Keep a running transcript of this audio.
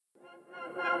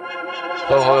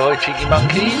Ho, ho, ho, cheeky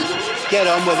monkeys. Get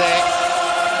on with it.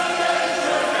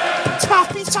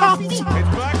 Toppy. It's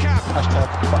Bergkamp. Hashtag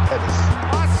fuck Ellis.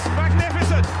 That's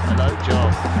magnificent. Hello,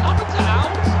 John. Up and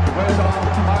down. Well done.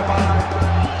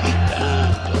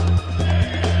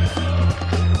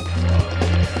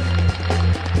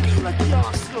 Be like the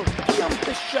Arsenal. Be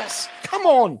ambitious. Come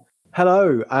on.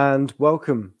 Hello and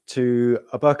welcome to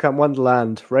a Bergkamp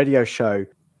Wonderland radio show.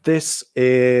 This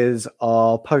is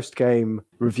our post-game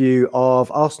review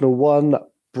of Arsenal 1,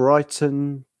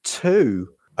 Brighton 2.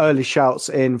 Early shouts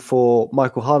in for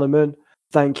Michael Hahnemann.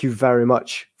 Thank you very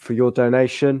much for your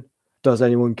donation. Does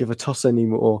anyone give a toss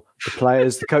anymore? The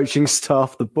players, the coaching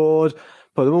staff, the board,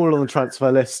 put them all on the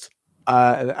transfer list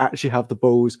and actually have the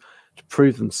balls to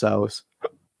prove themselves.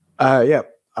 I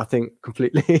think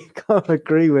completely can't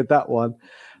agree with that one.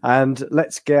 And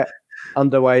let's get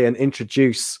underway and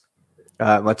introduce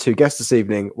my two guests this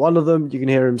evening. One of them, you can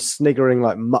hear him sniggering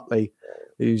like Muttley,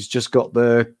 who's just got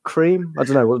the cream. I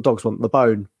don't know what the dogs want, the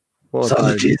bone.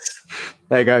 Sausages.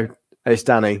 There you go. It's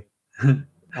Danny.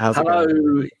 Hello,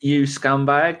 you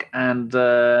scumbag. And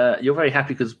you're very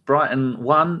happy because Brighton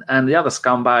won, and the other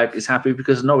scumbag is happy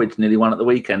because Norwich nearly won at the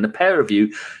weekend. The pair of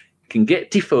you can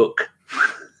get to fuck.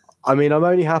 I mean, I'm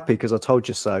only happy because I told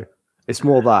you so. It's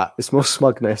more that. It's more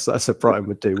smugness that I said Brighton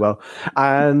would do well.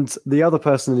 And the other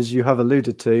person, as you have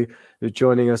alluded to, who's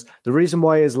joining us, the reason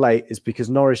why he's late is because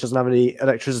Norwich doesn't have any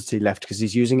electricity left because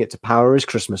he's using it to power his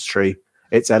Christmas tree.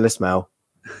 It's Ellis Mel.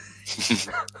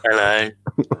 Hello.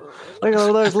 Look at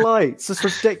all those lights. It's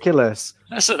ridiculous.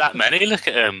 That's not that many. Look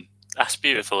at them. That's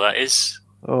beautiful. That is.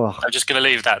 Oh. I'm just going to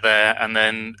leave that there, and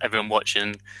then everyone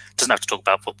watching doesn't have to talk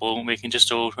about football. We can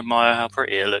just all admire how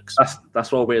pretty it looks.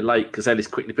 That's why we're late, because Ellis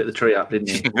quickly put the tree up, didn't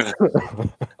he?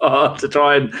 To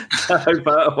try and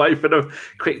divert away from them.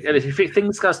 Quick, Ellis, if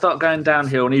things start going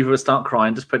downhill and either of us start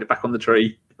crying, just put it back on the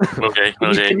tree. Okay,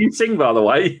 Can you sing, by the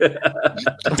way?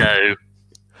 No.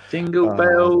 Jingle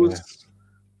bells,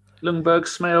 Lundberg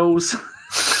smells.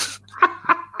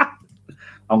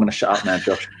 I'm going to shut up now,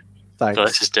 Josh. Thanks. So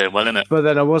this is doing well, isn't it? But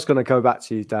then I was going to go back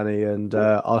to you, Danny, and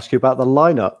ask you about the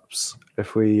lineups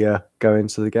if we go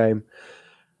into the game.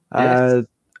 Yes.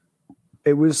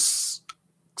 It was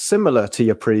similar to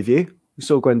your preview. We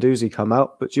saw Guendouzi come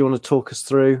out, but do you want to talk us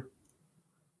through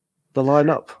the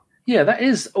lineup? Yeah, that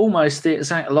is almost the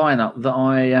exact lineup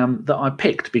that I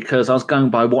picked, because I was going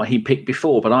by what he picked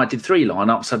before. But I did three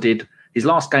lineups. I did his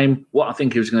last game, what I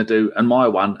think he was going to do, and my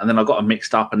one. And then I got them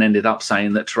mixed up and ended up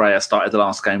saying that Torreira started the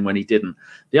last game when he didn't.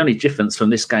 The only difference from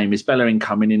this game is Bellerin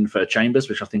coming in for Chambers,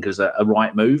 which I think is a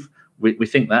right move. We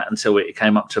think that until it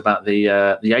came up to about the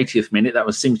 80th minute.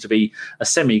 That seems to be a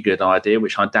semi-good idea,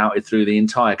 which I doubted through the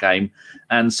entire game.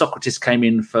 And Socrates came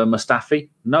in for Mustafi.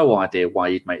 No idea why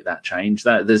you'd make that change.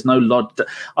 There's no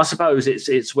I suppose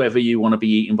it's whether you want to be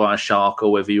eaten by a shark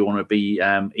or whether you want to be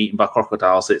eaten by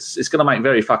crocodiles. It's going to make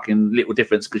very fucking little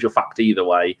difference because you're fucked either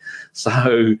way.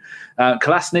 So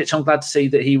Kolasinac, I'm glad to see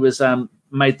that he was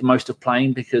made the most of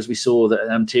playing, because we saw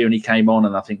that Tierney came on,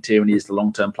 and I think Tierney is the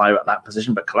long-term player at that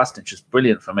position, but Kolasinac is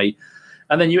brilliant for me.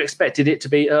 And then you expected it to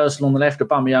be Ozil on the left,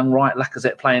 Aubameyang right,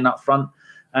 Lacazette playing up front,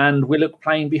 and Willock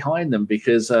playing behind them,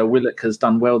 because Willock has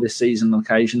done well this season on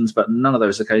occasions, but none of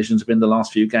those occasions have been the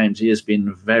last few games. He has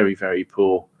been very, very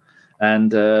poor.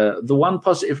 And the one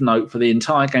positive note for the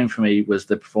entire game for me was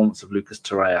the performance of Lucas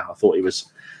Torreira. I thought he was,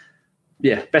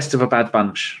 best of a bad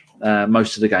bunch.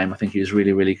 Most of the game, I think he was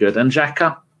really, really good. And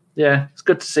Xhaka, it's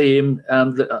good to see him.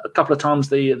 A couple of times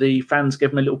the fans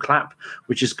gave him a little clap,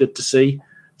 which is good to see.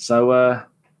 So,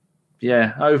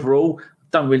 overall,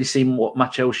 don't really see what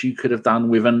much else you could have done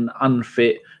with an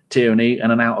unfit Tierney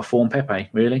and an out-of-form Pepe,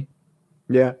 really.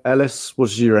 Yeah. Ellis, what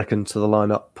did you reckon to the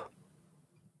lineup?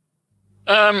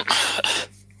 I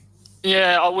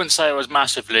wouldn't say I was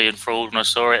massively enthralled when I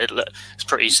saw it. It's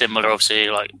pretty similar, obviously,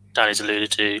 like Danny's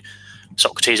alluded to.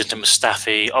 Socrates into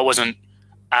Mustafi. I wasn't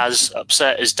as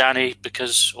upset as Danny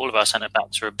because all of our centre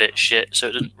backs are a bit shit, so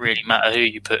it doesn't really matter who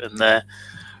you put in there.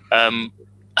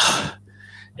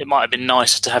 It might have been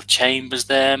nicer to have Chambers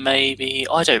there, maybe.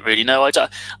 I don't really know.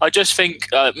 I just think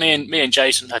me and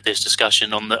Jason had this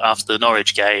discussion after the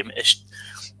Norwich game. It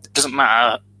doesn't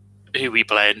matter who we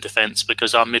play in defence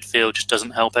because our midfield just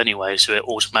doesn't help anyway. So it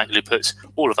automatically puts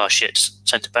all of our shit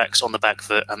centre backs on the back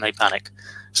foot and they panic.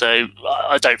 So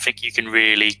I don't think you can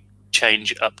really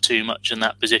change it up too much in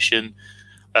that position.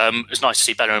 It's nice to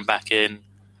see Bellerin back in.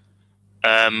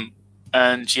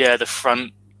 The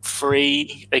front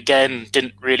three, again,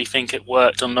 didn't really think it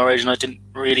worked on Norwich, and I didn't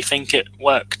really think it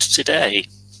worked today.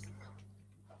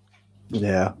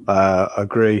 Yeah,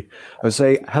 agree. I would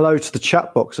say hello to the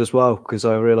chat box as well, because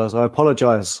I realise I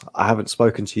apologise. I haven't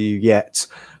spoken to you yet.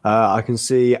 I can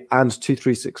see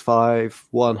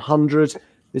and2365100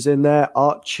 is in there.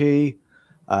 Archie,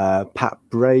 Pat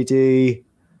Brady,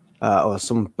 or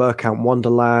some Burkamp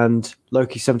Wonderland,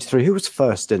 Loki73. Who was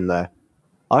first in there?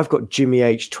 I've got Jimmy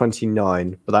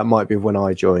H29, but that might be when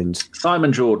I joined.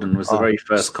 Simon Jordan was the very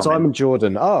first comment. Simon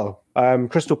Jordan. Oh,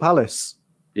 Crystal Palace.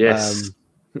 Yes.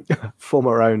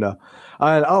 Former owner.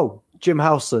 And Jim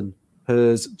Howson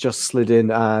has just slid in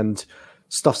and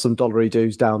stuffed some dollary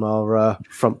dues down our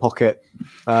front pocket.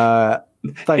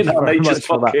 Thank you very much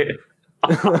for that.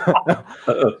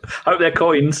 Hope they're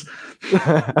coins.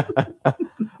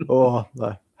 I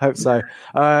hope so.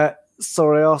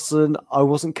 Sorry, Arson, I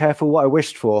wasn't careful what I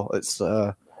wished for. It's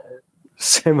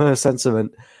similar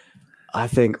sentiment, I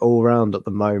think, all round at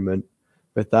the moment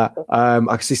with that. I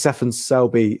can see Stefan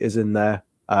Selby is in there.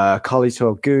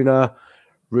 Carlito Alguna,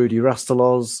 Rudy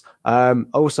Rastalos.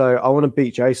 Also, I want to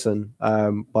beat Jason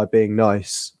by being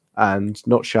nice and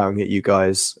not shouting at you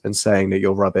guys and saying that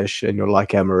you're rubbish and you're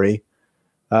like Emery.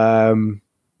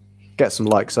 Get some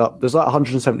likes up. There's like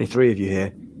 173 of you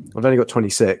here. I've only got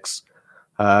 26.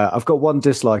 I've got one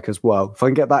dislike as well. If I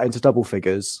can get that into double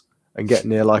figures and get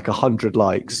near like 100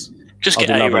 likes, just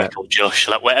get a record, Josh.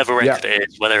 Like whatever record it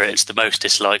is, whether it's the most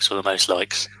dislikes or the most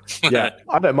likes. Yeah,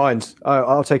 I don't mind.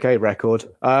 I'll take a record.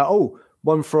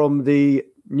 One from the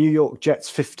New York Jets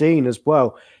 15 as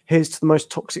well. Here's to the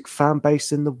most toxic fan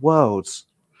base in the world.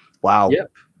 Wow.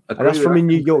 Yep. And that's from a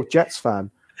New York Jets fan.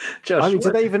 Josh, I mean,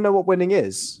 do they even know what winning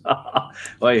is?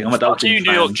 Wait, I'm a Dolphins fan.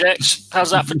 New York Jets.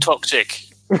 How's that for toxic?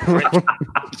 I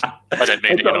don't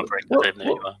mean it. You're not Brick. I don't know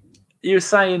you are. You were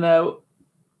saying,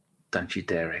 don't you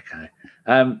dare echo.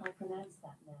 I pronounce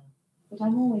that now, but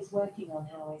I'm always working on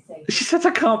how I say it. She said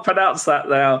I can't pronounce that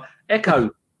now.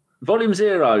 Echo, volume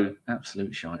 0.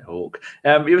 Absolute shite hawk.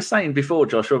 You were saying before,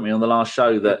 Josh, weren't we, on the last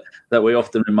show that we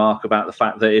often remark about the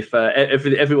fact that if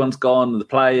everyone's gone, the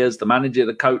players, the manager,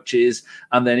 the coaches,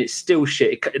 and then it's still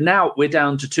shit. Now we're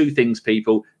down to two things,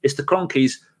 people. It's the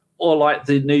Cronkies, or like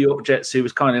the New York Jets, who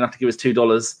was kind enough to give us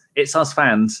 $2. It's us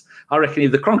fans. I reckon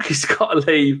either the Cronkies got to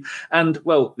leave and,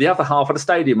 well, the other half of the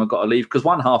stadium have got to leave because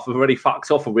one half have already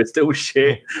fucked off and we're still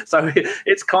shit. So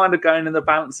it's kind of going in the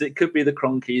balance. It could be the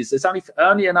Cronkies. It's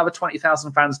only another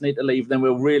 20,000 fans need to leave. Then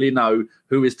we'll really know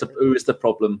who is the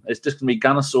problem. It's just going to be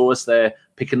Gunnosaurus there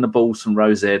picking the balls from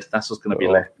Rose Ed. That's what's going to be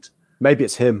left. Maybe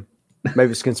it's him. Maybe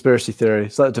it's a conspiracy theory.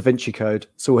 It's like the Da Vinci Code.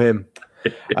 It's all him.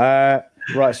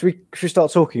 Right, should we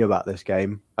start talking about this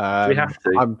game? We have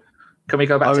to. Can we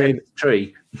go back to the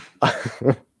tree?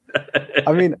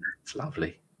 I mean, it's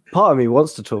lovely. Part of me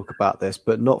wants to talk about this,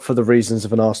 but not for the reasons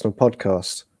of an Arsenal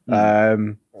podcast.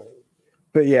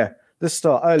 But yeah, let's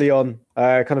start early on.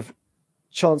 Kind of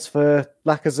chance for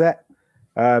Lacazette,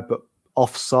 but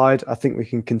offside. I think we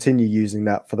can continue using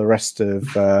that for the rest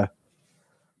of that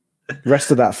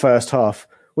first half.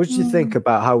 What did you think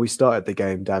about how we started the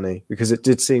game, Danny? Because it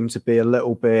did seem to be a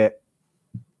little bit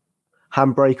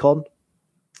handbrake on.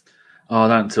 Oh,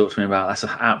 don't talk to me about that. That's an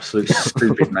absolute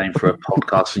stupid name for a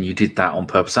podcast, and you did that on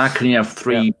purpose. How can you have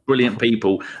three brilliant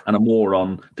people and a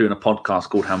moron doing a podcast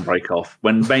called Handbrake Off?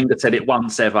 When Wenger said it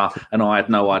once ever, and I had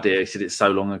no idea. He said it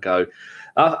so long ago.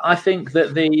 I think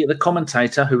that the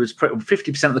commentator, who was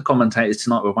 50% of the commentators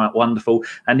tonight were wonderful,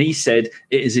 and he said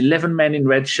it is 11 men in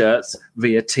red shirts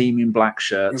via team in black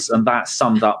shirts, and that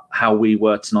summed up how we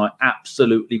were tonight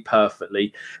absolutely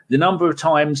perfectly. The number of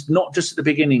times, not just at the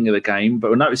beginning of the game,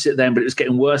 but we noticed it then, but it was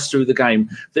getting worse through the game,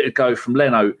 that it would go from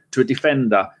Leno to a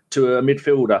defender, to a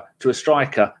midfielder, to a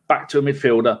striker, back to a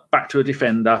midfielder, back to a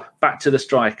defender, back to the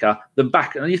striker, then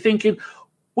back. And you're thinking,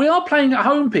 we are playing at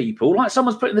home, people. Like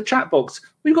someone's put in the chat box,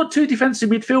 we've got two defensive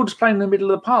midfielders playing in the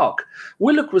middle of the park.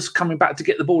 Willock was coming back to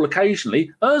get the ball occasionally.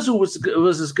 Ozil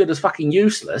was as good as fucking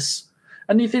useless.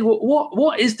 And you think, well,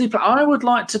 what is the... I would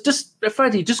like to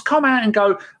Freddie, just come out and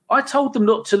go, I told them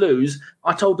not to lose.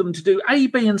 I told them to do A,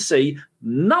 B, and C.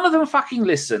 None of them fucking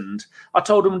listened. I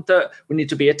told them that we need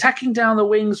to be attacking down the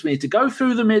wings. We need to go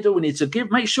through the middle. We need to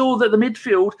make sure that the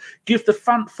midfield give the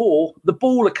front four the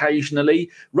ball occasionally,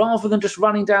 rather than just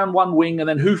running down one wing and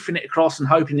then hoofing it across and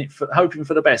hoping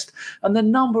for the best. And the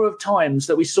number of times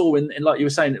that we saw in like you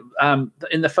were saying,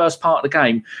 in the first part of the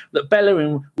game, that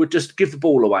Bellerin would just give the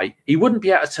ball away. He wouldn't be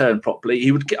able to turn properly.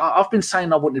 He would. I've been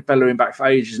saying I wanted Bellerin back for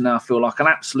ages, and now I feel like an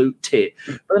absolute tit.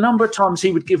 But the number of times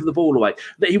he would give the ball away,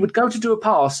 that he would go to do do a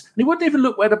pass, and he wouldn't even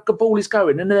look where the ball is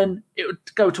going, and then it would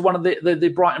go to one of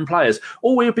the Brighton players.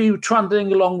 Or he'd be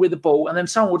trundling along with the ball, and then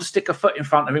someone would just stick a foot in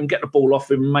front of him, get the ball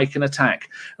off him, and make an attack.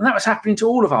 And that was happening to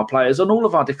all of our players and all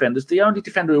of our defenders. The only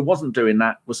defender who wasn't doing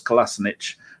that was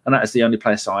Kolasinac, and that is the only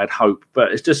place I had hope. But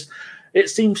it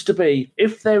seems to be,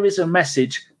 if there is a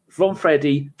message from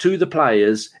Freddie to the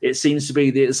players, it seems to be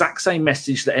the exact same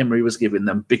message that Emery was giving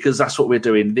them, because that's what we're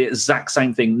doing. The exact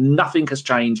same thing. Nothing has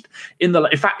changed. In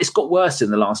fact, it's got worse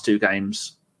in the last 2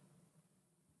 games.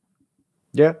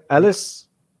 Yeah, Ellis?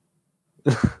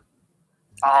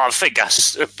 I think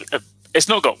that's it's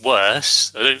not got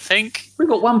worse, I don't think. We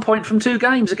got 1 point from 2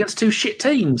 games against 2 shit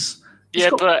teams.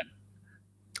 But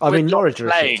I mean, not Norwich are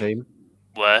a playing shit team.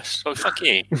 worse. Well, fuck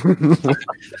you.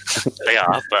 They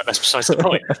are, but that's besides the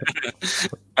point.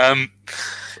 I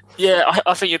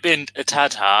think you're being a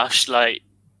tad harsh. Like,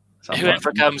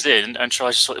 whoever comes in and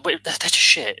tries to they're just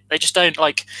shit. They just don't,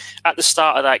 like, at the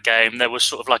start of that game, there was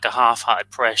sort of like a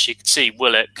half-hearted press. You could see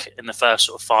Willock in the first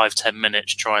sort of 5-10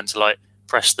 minutes trying to, like,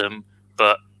 press them,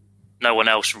 but no one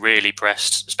else really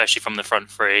pressed, especially from the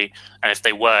front 3. And if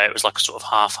they were, it was like a sort of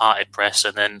half-hearted press,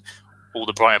 and then all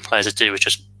the Brighton players would do was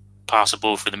just pass a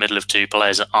ball through the middle of 2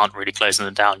 players that aren't really closing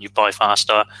them down. You bypassed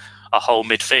a whole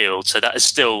midfield. So that is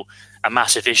still a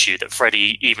massive issue that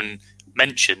Freddie even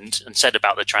mentioned and said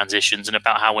about the transitions and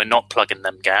about how we're not plugging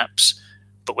them gaps,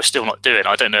 but we're still not doing.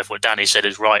 I don't know if what Danny said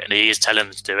is right, and he is telling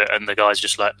them to do it, and the guy's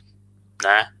just like,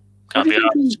 nah. Do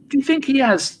you think he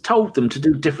has told them to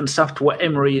do different stuff to what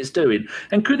Emery is doing?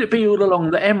 And could it be all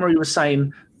along that Emery was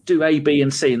saying, do A, B,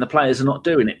 and C, and the players are not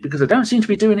doing it? Because they don't seem to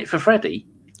be doing it for Freddie.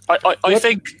 I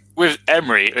think with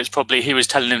Emery, it's probably he was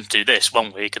telling him to do this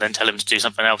one week and then tell him to do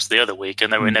something else the other week,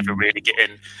 and they were never really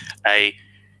getting a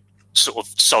sort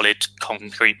of solid,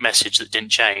 concrete message that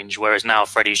didn't change. Whereas now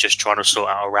Freddie's just trying to sort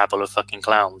out a rabble of fucking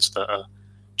clowns that are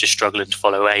just struggling to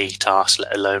follow a task,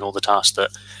 let alone all the tasks that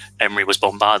Emery was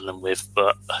bombarding them with.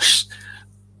 But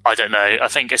I don't know. I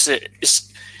think it's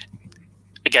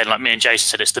again, like me and Jason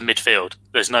said, it's the midfield.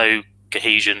 There's no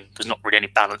cohesion. There's not really any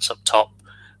balance up top.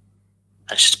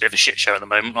 And it's just a bit of a shit show at the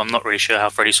moment. I'm not really sure how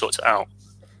Freddie sorts it out.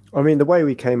 I mean, the way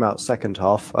we came out second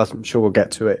half, I'm sure we'll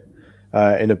get to it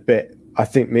in a bit, I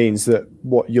think means that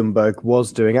what Ljungberg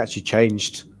was doing actually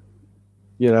changed,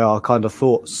 our kind of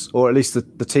thoughts. Or at least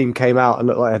the team came out and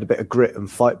looked like they had a bit of grit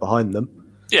and fight behind them.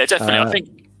 Yeah, definitely. I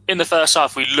think in the first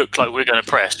half, we looked like we were going to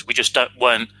press. We just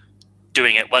weren't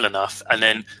doing it well enough. And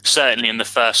then certainly in the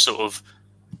first sort of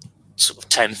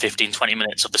 10, 15, 20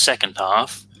 minutes of the second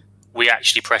half, we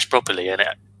actually pressed properly, and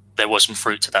there was some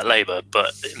fruit to that labour.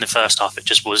 But in the first half, it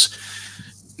just was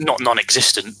not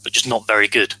non-existent, but just not very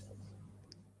good.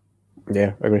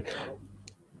 Yeah, I agree.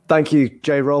 Thank you,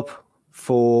 J. Rob,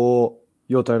 for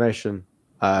your donation.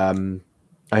 I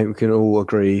think we can all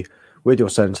agree with your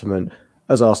sentiment.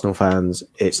 As Arsenal fans,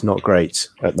 it's not great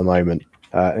at the moment.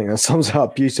 I think that sums it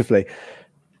up beautifully.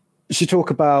 You should talk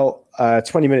about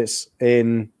 20 minutes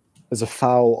in. There's a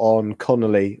foul on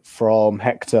Connolly from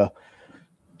Hector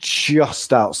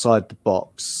just outside the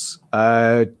box.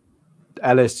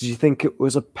 Ellis, did you think it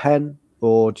was a pen,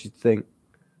 or do you think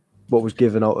what was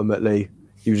given ultimately,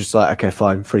 you were just like, okay,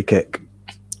 fine, free kick?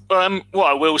 What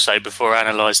I will say before I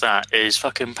analyse that is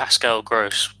fucking Pascal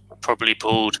Gross probably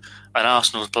pulled an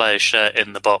Arsenal player's shirt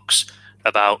in the box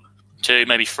about 2,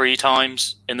 maybe 3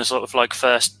 times in the sort of like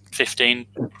first 15,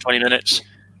 20 minutes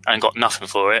and got nothing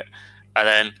for it. And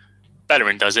then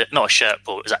Bellerin does it, not a shirt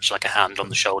pull, it was actually like a hand on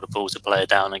the shoulder, pulls the player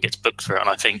down and gets booked for it. And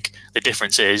I think the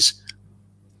difference is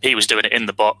he was doing it in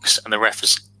the box and the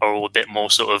refs are all a bit more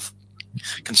sort of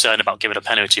concerned about giving a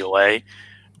penalty away.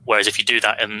 Whereas if you do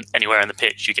that anywhere in the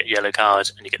pitch, you get yellow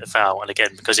card and you get the foul. And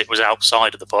again, because it was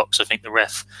outside of the box, I think the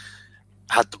ref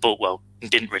had the ball,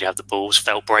 didn't really have the balls,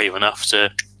 felt brave enough to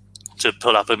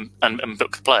pull up and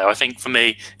book the player. I think for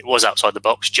me, it was outside the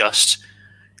box.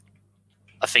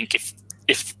 I think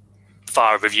if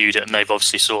VAR reviewed it and they've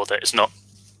obviously saw that it's not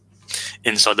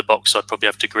inside the box, so I'd probably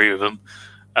have to agree with them.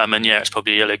 And yeah, it's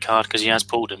probably a yellow card because he has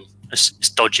pulled him. It's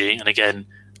dodgy. And again,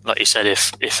 like you said,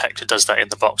 if Hector does that in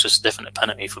the box, it's a definite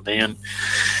penalty for me. And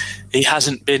he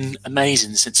hasn't been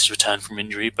amazing since his return from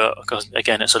injury, but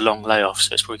again, it's a long layoff,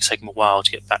 so it's probably taken him a while to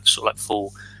get back to sort of like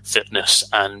full fitness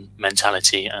and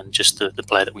mentality and just the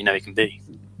player that we know he can be.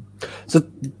 So,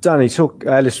 Danny,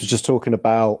 Ellis was just talking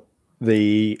about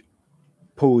the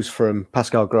pulls from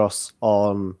Pascal Gross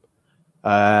on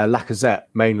Lacazette,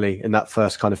 mainly in that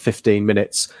first kind of 15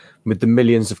 minutes, with the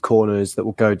millions of corners that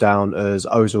will go down as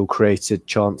Ozil created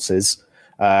chances.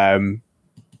 Do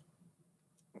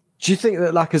you think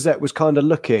that Lacazette was kind of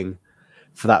looking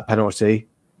for that penalty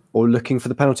or looking for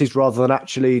the penalties rather than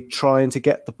actually trying to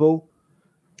get the ball?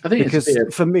 I think because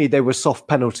for me, they were soft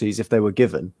penalties if they were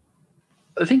given.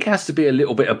 I think it has to be a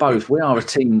little bit of both. We are a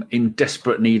team in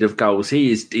desperate need of goals.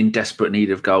 He is in desperate need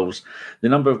of goals. The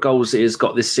number of goals that he's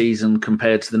got this season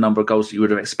compared to the number of goals that you would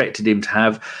have expected him to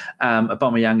have.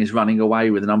 Aubameyang is running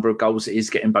away with the number of goals that he's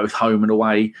getting both home and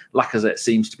away. Lacazette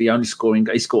seems to be only scoring.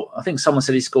 He scored. I think someone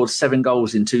said he scored 7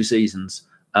 goals in 2 seasons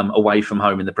away from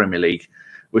home in the Premier League,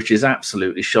 which is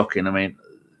absolutely shocking. I mean,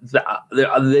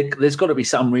 there's got to be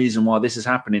some reason why this is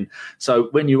happening. So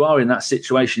when you are in that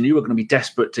situation, you are going to be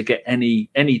desperate to get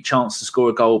any chance to score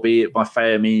a goal, be it by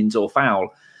fair means or foul.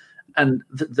 And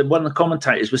one of the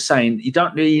commentators was saying, you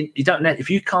don't if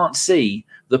you can't see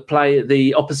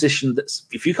the opposition,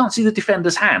 if you can't see the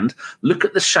defender's hand, look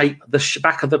at the shape the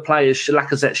back of the player's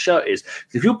Lacazette's shirt is.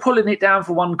 If you're pulling it down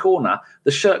for one corner,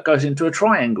 the shirt goes into a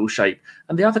triangle shape.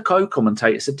 And the other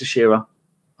co-commentator said to Shearer,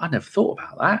 I never thought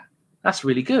about that. That's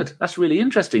really good. That's really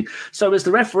interesting. So as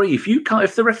the referee, if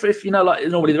like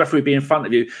normally the referee would be in front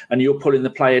of you and you're pulling the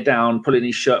player down, pulling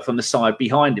his shirt from the side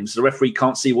behind him, so the referee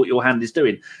can't see what your hand is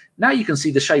doing. Now you can see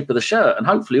the shape of the shirt, and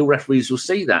hopefully all referees will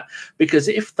see that. Because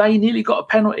if they nearly got a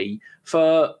penalty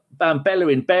for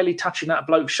Bellerin barely touching that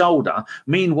bloke's shoulder,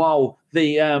 meanwhile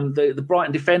the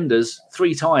Brighton defenders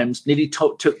 3 times nearly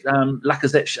took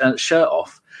Lacazette's shirt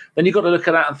off, then you've got to look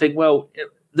at that and think, well,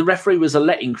 the referee was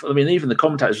even the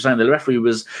commentators were saying that the referee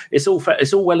was, it's all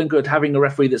well and good having a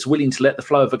referee that's willing to let the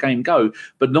flow of a game go,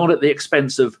 but not at the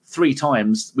expense of 3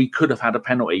 times we could have had a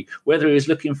penalty, whether he was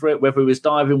looking for it, whether he was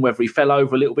diving, whether he fell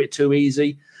over a little bit too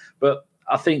easy. But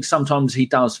I think sometimes he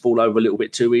does fall over a little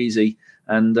bit too easy.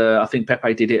 And I think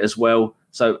Pepe did it as well.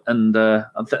 So, and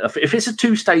if it's a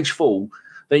 2-stage fall,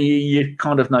 then you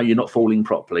kind of know you're not falling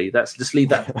properly. Just leave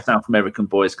that to South American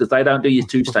boys, because they don't do your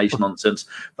 2-stage nonsense.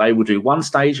 They will do 1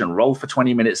 stage and roll for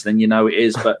 20 minutes, then you know it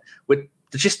is. But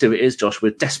the gist of it is, Josh,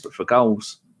 we're desperate for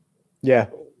goals. Yeah,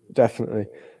 definitely.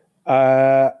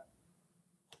 What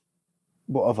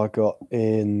have I got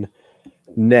in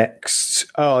next?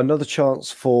 Oh, another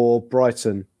chance for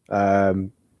Brighton.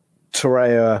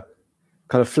 Torreira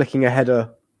kind of flicking a header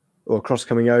or a cross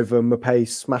coming over, Mbappé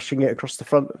smashing it across the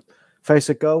front face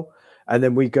of goal, and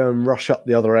then we go and rush up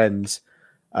the other end.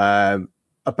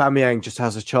 Aubameyang just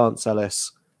has a chance,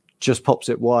 Ellis, just pops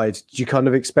it wide. Did you kind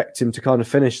of expect him to kind of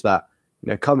finish that?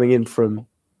 Coming in from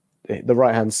the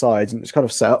right-hand side, and it's kind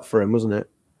of set up for him, wasn't it?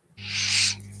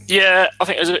 Yeah, I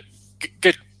think it was a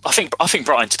good. I think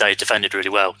Brighton today defended really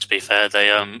well. To be fair,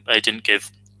 they didn't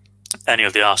give any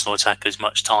of the Arsenal attackers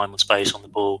much time or space on the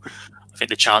ball. I think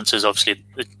the chances, obviously,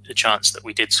 the chance that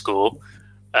we did score,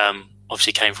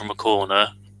 obviously came from a corner.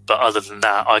 But other than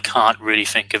that, I can't really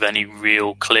think of any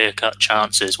real clear-cut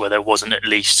chances where there wasn't at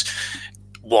least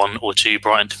 1 or 2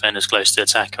 Brighton defenders close to the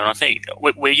attacker. And I think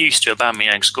we're used to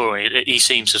Aubameyang scoring. He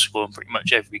seems to score in pretty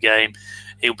much every game.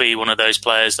 He'll be one of those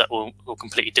players that will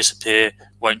completely disappear,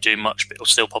 won't do much, but he'll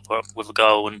still pop up with a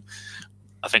goal. And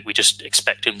I think we just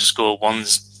expect him to score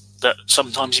ones that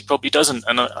sometimes he probably doesn't.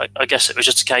 And I guess it was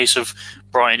just a case of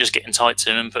Brighton just getting tight to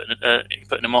him and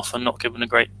putting him off and not giving a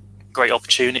great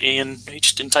opportunity, and he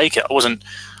just didn't take it.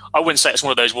 I wouldn't say it's one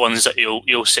of those ones that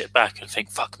you'll sit back and think,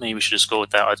 fuck me, we should have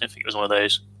scored that. I don't think it was one of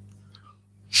those.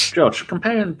 Josh,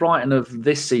 comparing Brighton of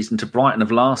this season to Brighton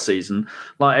of last season,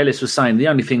 like Ellis was saying, the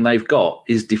only thing they've got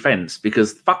is defence,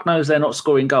 because fuck knows they're not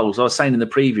scoring goals. I was saying in the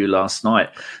preview last night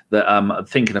that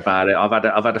thinking about it, I've had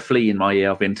a flea in my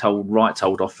ear. I've been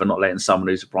told off for not letting someone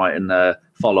who's a Brighton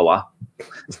follower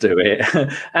do it.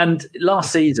 And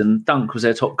last season, Dunk was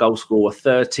their top goal scorer,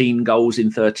 13 goals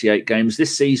in 38 games.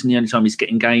 This season, the only time he's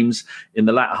getting games in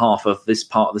the latter half of this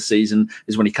part of the season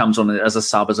is when he comes on as a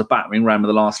sub, as a battering ram in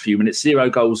the last few minutes.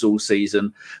 0 goals all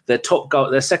season.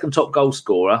 Their second top goal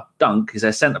scorer, Dunk, is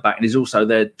their centre back, and he's also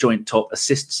their joint top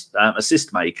assist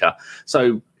maker.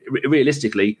 So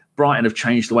realistically, Brighton have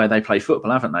changed the way they play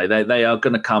football, haven't they? They are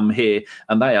going to come here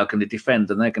and they are going to defend,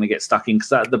 and they're going to get stuck in,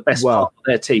 because the best part of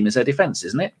their team is their defence,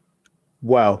 isn't it?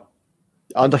 Well,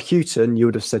 under Houghton, you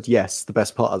would have said yes, the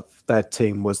best part of their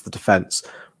team was the defence.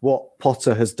 What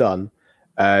Potter has done,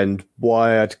 and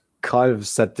why I'd kind of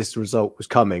said this result was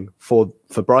coming for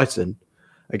Brighton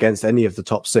against any of the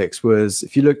top 6, was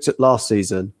if you looked at last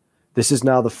season, this is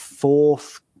now the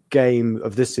 4th game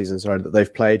of this season, that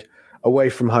they've played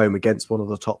away from home against one of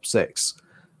the top 6.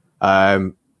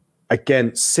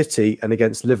 Against City and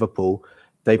against Liverpool,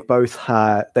 they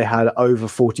had over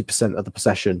 40% of the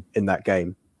possession in that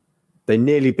game. They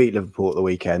nearly beat Liverpool at the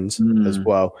weekend as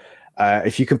well.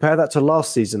 If you compare that to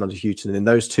last season under Houghton, in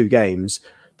those 2 games,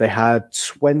 they had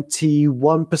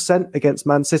 21% against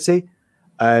Man City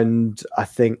and I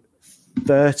think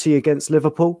 30 against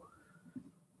Liverpool.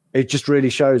 It just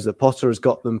really shows that Potter has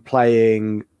got them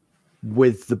playing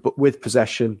with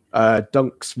possession.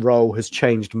 Dunk's role has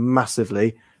changed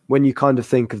massively. When you kind of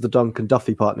think of the Dunk and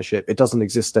Duffy partnership, it doesn't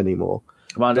exist anymore.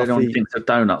 Well, Duffy, everyone thinks of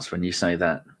donuts when you say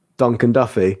that. Dunk and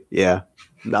Duffy, yeah.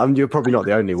 No, you're probably not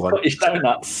the only one. Scottish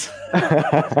donuts.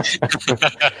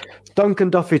 Dunk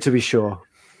and Duffy, to be sure.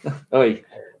 Oi.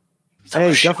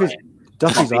 Hey,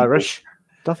 Duffy's Irish.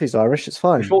 Duffy's Irish. It's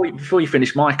fine. Before you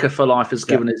finish, Micah for Life has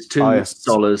given us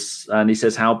 $2, and he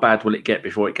says, "How bad will it get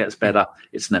before it gets better?"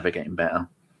 It's never getting better.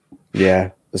 Yeah,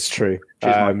 that's true.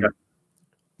 Cheers,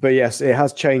 but yes, it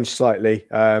has changed slightly.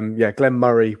 Glenn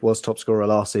Murray was top scorer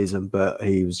last season, but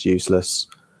he was useless.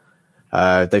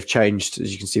 They've changed,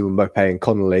 as you can see, with Mopé and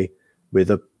Connolly, with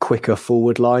a quicker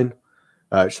forward line,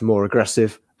 which is more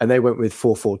aggressive, and they went with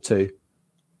 4-4-2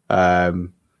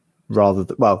 rather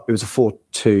than, well, it was a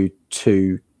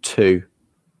 4-2-2-2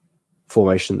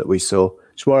 formation that we saw,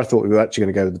 which is where I thought we were actually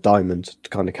going to go with the diamond to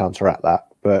kind of counteract that.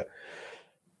 But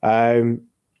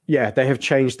they have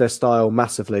changed their style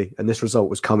massively, and this result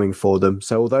was coming for them.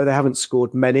 So although they haven't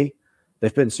scored many,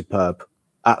 they've been superb,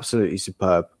 absolutely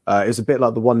superb. It was a bit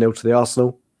like the 1-0 to the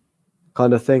Arsenal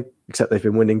kind of thing, except they've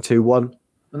been winning 2-1.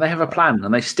 And they have a plan,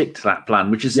 and they stick to that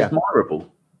plan, which is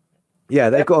admirable. Yeah,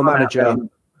 they've got a manager.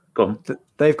 Go on.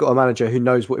 They've got a manager who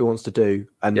knows what he wants to do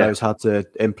and knows how to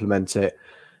implement it.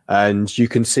 And you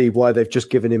can see why they've just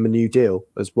given him a new deal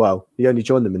as well. He only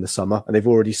joined them in the summer, and they've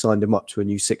already signed him up to a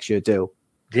new 6-year deal.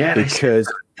 Yeah, because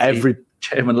every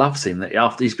chairman loves him. That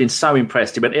after he's been so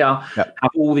impressed, he went, have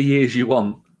all the years you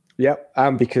want. Yep,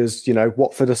 and because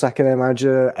Watford are sacking their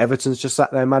manager, Everton's just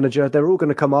sacked their manager. They're all going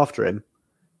to come after him.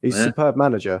 He's a superb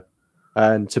manager,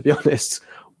 and to be honest,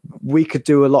 we could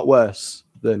do a lot worse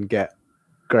than get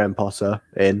Graham Potter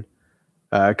in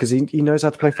because he knows how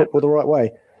to play football the right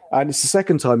way. And it's the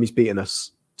second time he's beaten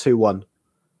us 2-1.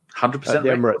 100% at the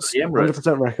Emirates.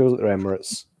 100% record at the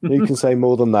Emirates. You can say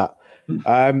more than that.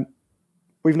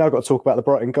 We've now got to talk about the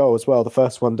Brighton goal as well. The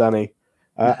first one, Danny.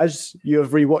 As you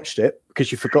have rewatched it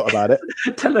because you forgot about it.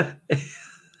 Tell her.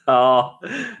 Oh,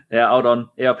 yeah. Hold on.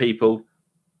 Here, people.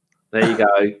 There you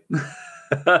go.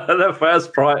 The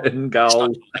first Brighton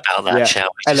goal.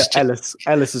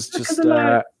 Ellis is just.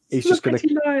 He's just going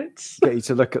to get you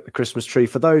to look at the Christmas tree.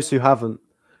 For those who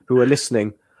are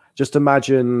listening, just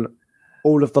imagine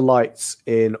all of the lights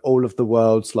in all of the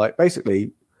worlds. Like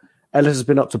basically, Ellis has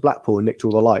been up to Blackpool and nicked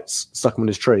all the lights, stuck them on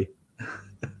his tree.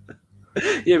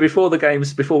 Yeah, before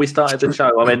we started the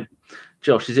show, I went,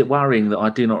 Josh, is it worrying that I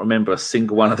do not remember a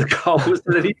single one of the goals?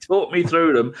 And then he taught me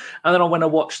through them, and then I went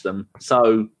and watched them.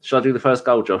 So, should I do the first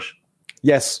goal, Josh?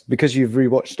 Yes, because you've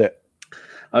rewatched it.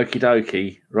 Okie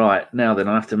dokie. Right, now then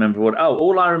I have to remember what... Oh,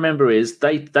 all I remember is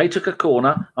they took a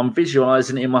corner. I'm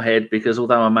visualising it in my head because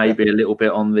although I may be a little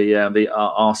bit on the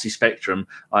RC spectrum,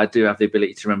 I do have the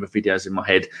ability to remember videos in my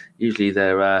head. Usually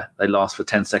they last for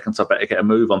 10 seconds. I better get a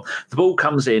move on. The ball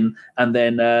comes in and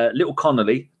then little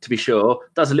Connolly, to be sure,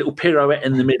 does a little pirouette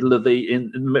in the middle of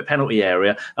in the penalty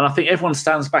area. And I think everyone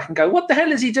stands back and go, what the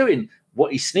hell is he doing?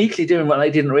 What he's sneakily doing, what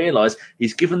they didn't realise,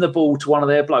 he's given the ball to one of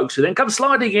their blokes who then comes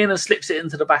sliding in and slips it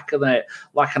into the back of the net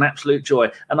like an absolute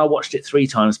joy. And I watched it 3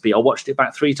 times, Pete. I watched it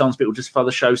back 3 times, Pete, just before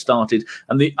the show started.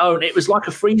 And it was like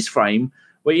a freeze frame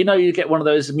where, you get one of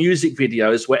those music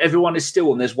videos where everyone is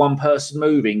still and there's one person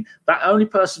moving. That only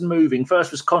person moving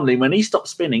first was Connolly. When he stopped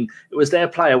spinning, it was their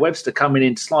player, Webster, coming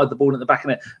in to slide the ball in the back of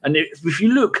the net. And if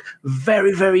you look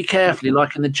very, very carefully,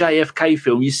 like in the JFK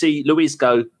film, you see Luis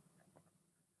go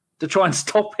to try and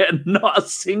stop it, and not a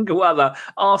single other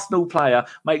Arsenal player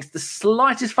makes the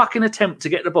slightest fucking attempt to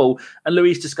get the ball. And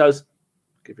Luis just goes,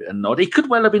 give it a nod. He could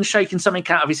well have been shaking something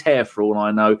out of his hair for all I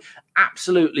know.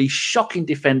 Absolutely shocking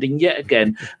defending yet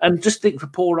again. And just think for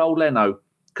poor old Leno,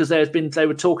 because they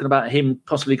were talking about him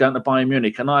possibly going to Bayern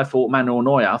Munich, and I thought Manuel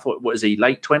Neuer, what is he,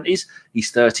 late 20s?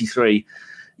 He's 33.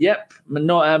 Yep,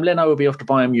 Leno will be off to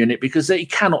Bayern Munich because he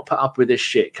cannot put up with this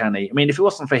shit, can he? I mean, if it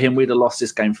wasn't for him, we'd have lost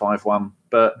this game 5-1.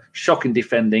 But shocking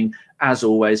defending, as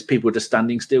always. People just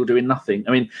standing still doing nothing.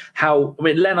 I mean,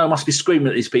 Leno must be screaming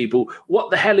at these people, what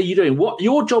the hell are you doing?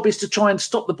 Your job is to try and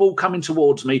stop the ball coming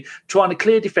towards me, trying to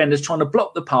clear defenders, trying to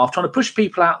block the path, trying to push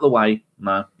people out of the way.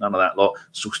 No, none of that lot.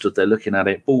 Still stood there looking at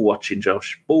it. Ball watching,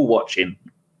 Josh. Ball watching.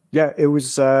 Yeah, it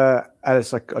was,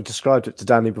 Alice, I described it to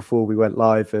Danny before we went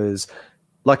live as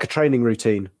like a training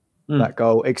routine, that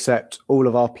goal, except all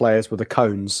of our players were the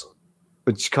cones.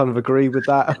 Would you kind of agree with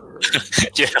that?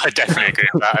 Yeah, I definitely agree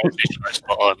with that. It's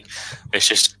spot on. It's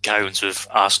just cones with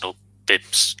Arsenal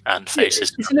bibs and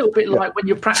faces. It's a little bit like when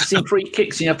you're practicing free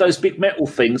kicks and you have those big metal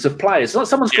things of players. It's like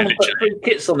someone's gone and put three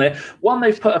kits on there. One,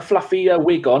 they've put a fluffy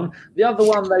wig on. The other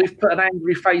one, they've put an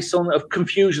angry face on of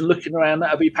confusion looking around.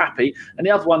 That'll be Pappy. And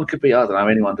the other one could be, I don't know,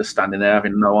 anyone just standing there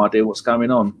having no idea what's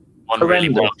going on. One really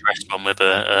well-dressed one with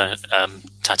a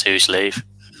tattoo sleeve.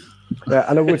 Yeah,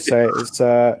 and I would say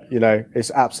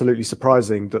it's absolutely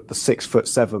surprising that the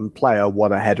 6'7" player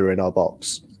won a header in our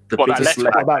box.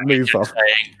 That mover.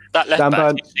 That left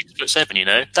back is 6'7", you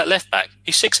know. That left back,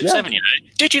 he's 6'7", you know.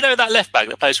 Did you know that left back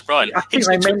that plays for Brighton? I think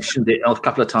they mentioned it a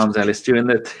couple of times, Ellis, during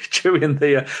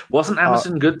the. Wasn't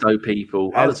Amazon good though,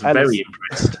 people? I was very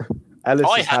impressed.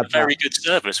 I had very good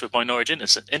service with my Norwich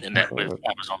internet with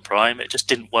Amazon Prime. It just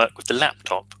didn't work with the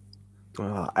laptop.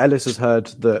 Ellis has heard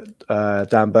that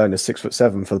Dan Burn is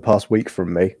 6'7" for the past week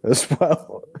from me as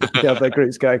well. The other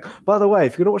group's going, by the way,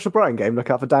 if you're going to watch the Brighton game, look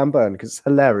out for Dan Burn because it's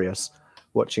hilarious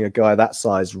watching a guy that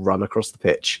size run across the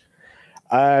pitch.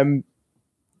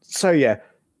 So, yeah,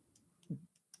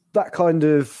 that kind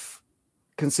of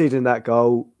conceding that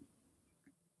goal,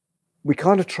 we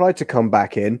kind of tried to come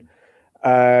back in.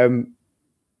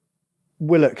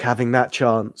 Willock having that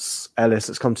chance, Ellis,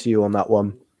 let's come to you on that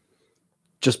one.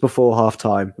 Just before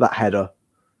half-time, that header.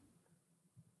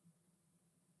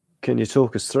 Can you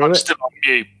talk us through it? I'm still on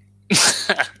mute.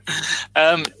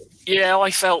 Yeah, I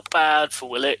felt bad for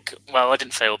Willock. Well, I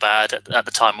didn't feel bad. At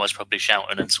the time, I was probably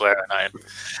shouting and swearing at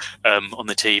him on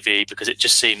the TV because it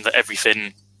just seemed that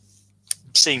everything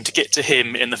seemed to get to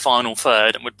him in the final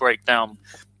third and would break down,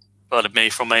 pardon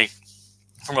me, from a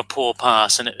poor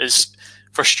pass. And it was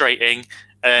frustrating.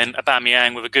 And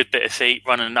Aubameyang with a good bit of feet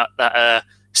running that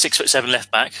 6'7"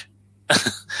 left back,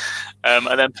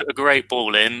 and then put a great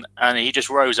ball in, and he just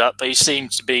rose up. But he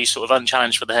seemed to be sort of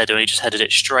unchallenged for the header, and he just headed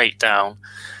it straight down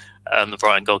the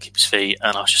Brighton goalkeeper's feet.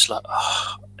 And I was just like,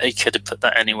 he could have put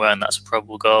that anywhere, and that's a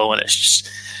probable goal. And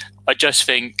I just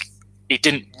think he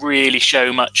didn't really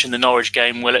show much in the Norwich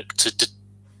game, Willock,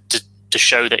 to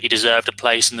show that he deserved a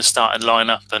place in the starting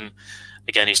lineup. And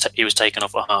again, he was taken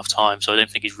off at half time, so I don't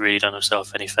think he's really done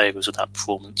himself any favours with that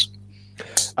performance.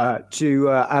 To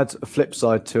add a flip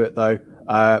side to it, though,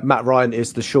 Matt Ryan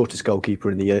is the shortest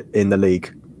goalkeeper in the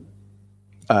league.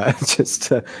 Just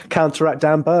to counteract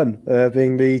Dan Burn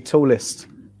being the tallest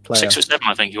player. 6'7",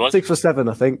 I think he was.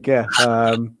 6'7", I think. Yeah.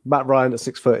 Matt Ryan at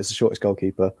 6 foot is the shortest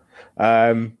goalkeeper.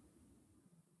 The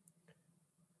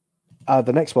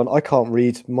next one, I can't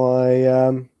read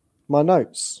my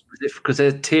notes. Is it because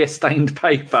there's tear-stained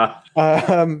paper?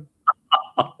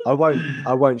 I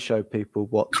won't show people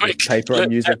what paper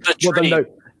I'm using.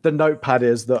 The notepad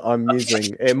is that I'm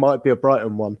using. It might be a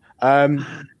Brighton one.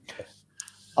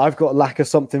 I've got lack of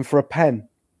something for a pen.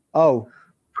 Oh,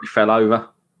 he fell over.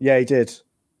 Yeah, he did.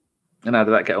 And how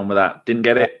did that get on with that? Didn't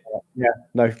get it. Yeah,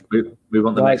 no. Move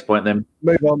on to the next point then.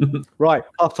 Move on. Right,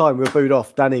 half time. We're booed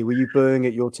off. Danny, were you booing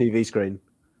at your TV screen?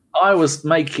 I was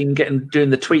doing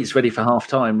the tweets ready for half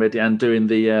time, and doing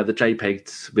the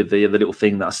JPEGs with the little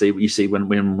thing that you see when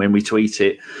we tweet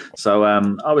it. So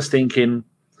I was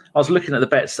looking at the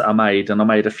bets that I made, and I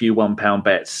made a few £1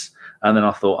 bets, and then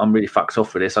I thought I'm really fucked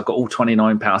off with this. I got all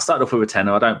 £29. I started off with a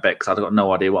tenner. I don't bet because I've got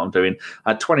no idea what I'm doing.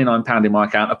 I had £29 in my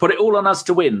account. I put it all on us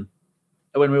to win.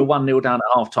 When we were 1-0 down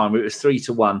at half time, it was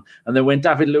 3-1. And then when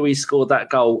David Luiz scored that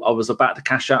goal, I was about to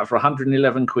cash out for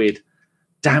 111 quid.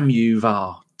 Damn you,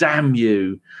 VAR. Damn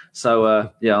you. So, I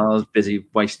was busy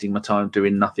wasting my time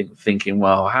doing nothing, thinking,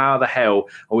 well, how the hell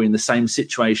are we in the same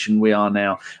situation we are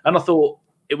now? And I thought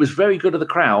it was very good of the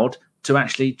crowd to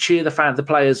actually cheer the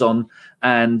players on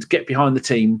and get behind the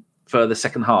team for the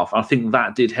second half. I think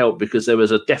that did help because there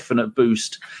was a definite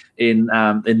boost in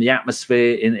the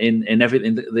atmosphere, in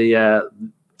everything,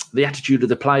 the attitude of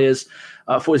the players.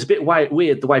 I thought it was a bit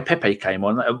weird the way Pepe came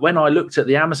on. When I looked at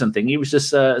the Amazon thing, he was just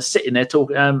sitting there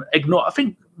talking. I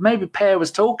think maybe Per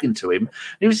was talking to him.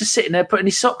 He was just sitting there putting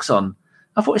his socks on.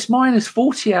 I thought it's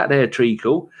 -40 out there,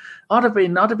 Treacle. I'd have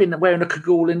been wearing a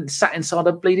cagoule and sat inside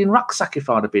a bleeding rucksack if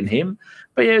I'd have been him.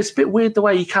 But yeah, it's a bit weird the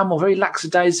way he came on, very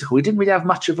lackadaisical. He didn't really have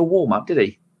much of a warm up, did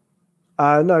he?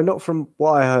 No, not from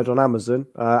what I heard on Amazon.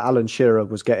 Alan Shearer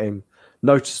was getting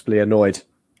noticeably annoyed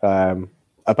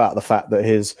about the fact that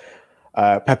his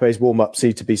Pepe's warm-up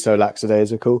seemed to be so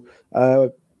lackadaisical.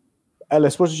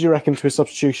 Ellis, what did you reckon to his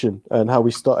substitution and how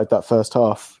we started that first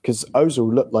half? Because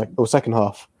second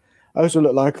half, Ozil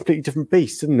looked like a completely different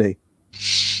beast, didn't he?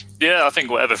 Yeah, I think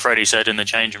whatever Freddie said in the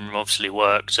changing room obviously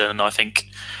worked, and I think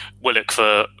Willock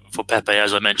for Pepe,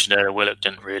 as I mentioned earlier, Willock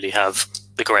didn't really have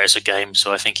the greatest of games,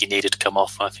 so I think he needed to come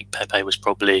off. I think Pepe was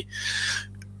probably,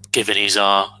 given his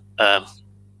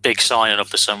big signing of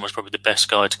the summer, was probably the best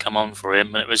guy to come on for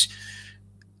him, and it was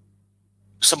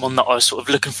someone that I was sort of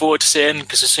looking forward to seeing,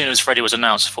 because as soon as Freddie was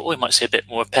announced, I thought, we might see a bit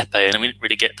more of Pepe, and we didn't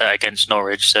really get that against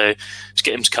Norwich. So to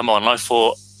get him to come on, I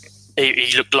thought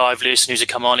he looked lively as soon as he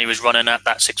come on. He was running at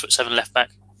that 6'7" left back.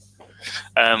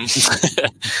 And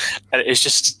it's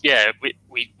just,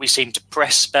 we seemed to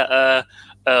press better.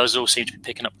 Ozil seemed to be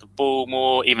picking up the ball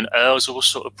more. Even Ozil was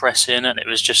sort of pressing, and it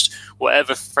was just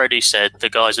whatever Freddie said, the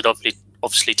guys had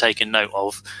obviously taken note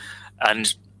of,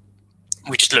 and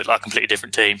we just looked like a completely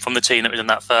different team from the team that was in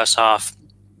that first half,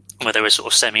 where they were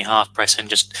sort of semi-half pressing,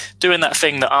 just doing that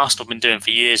thing that Arsenal have been doing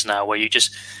for years now, where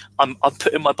I'm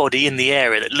putting my body in the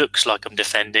area that looks like I'm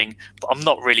defending, but I'm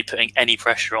not really putting any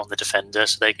pressure on the defender,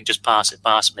 so they can just pass it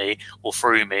past me or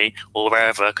through me or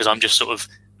wherever, because I'm just sort of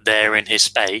there in his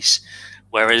space.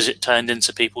 Whereas it turned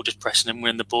into people just pressing and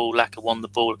winning the ball. Laka won the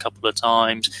ball a couple of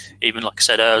times. Even, like I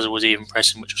said, Ozil was even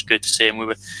pressing, which was good to see. And we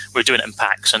were doing it in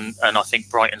packs. And I think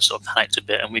Brighton sort of panicked a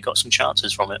bit, and we got some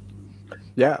chances from it.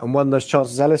 Yeah, and one of those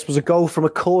chances, Ellis, was a goal from a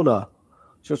corner.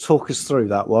 So talk us through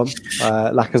that one.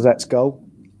 Lacazette's goal.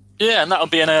 Yeah, and that'll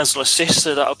be an Ozil assist,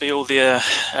 so that'll be all the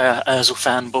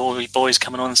Ozil boys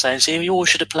coming on and saying, see, you all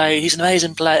should have played, he's an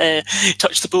amazing player, he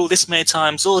touched the ball this many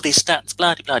times, all these stats,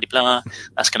 blah, blah, blah, blah.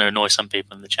 That's going to annoy some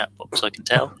people in the chat box, I can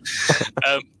tell.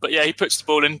 But yeah, he puts the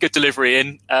ball in, good delivery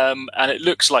in, and it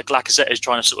looks like Lacazette is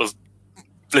trying to sort of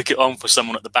flick it on for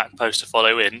someone at the back post to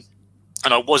follow in.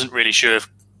 And I wasn't really sure if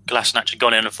Kolasinac had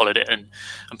gone in and followed it and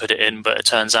put it in, but it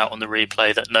turns out on the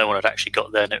replay that no one had actually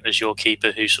got there, and it was your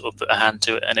keeper who sort of put a hand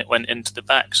to it, and it went into the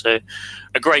back. So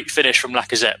a great finish from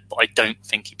Lacazette, but I don't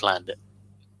think he planned it.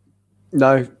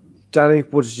 No. Danny,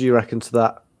 what did you reckon to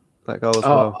that goal as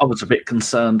well? I was a bit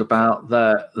concerned about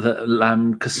the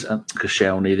Lam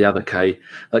Koscielny, the other K,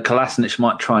 that Kolasinac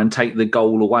might try and take the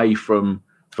goal away from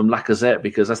Lacazette,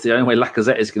 because that's the only way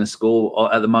Lacazette is going to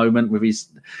score at the moment, with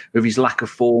his lack of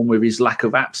form, with his lack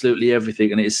of absolutely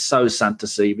everything. And it's so sad to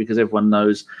see, because everyone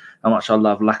knows how much I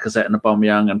love Lacazette and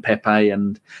Aubameyang and Pepe,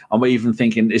 and I'm even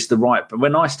thinking it's the right. But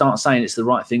when I start saying it's the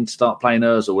right thing to start playing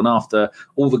Ozil, and after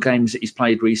all the games that he's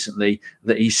played recently,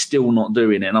 that he's still not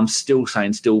doing it, and I'm still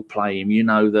saying still play him. You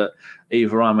know that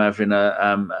either I'm having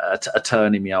a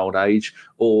turn in my old age,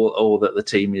 or that the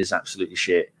team is absolutely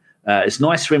shit. It's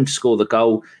nice for him to score the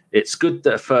goal. It's good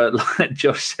that for, like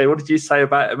Josh said, what did you say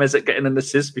about him? Is it getting an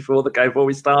assist before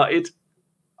we started?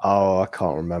 Oh, I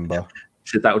can't remember. He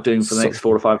said that would do him for the next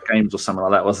 4 or 5 games or something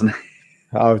like that, wasn't it?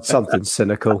 Oh, something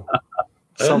cynical.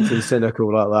 Something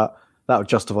cynical like that. That would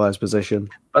justify his position.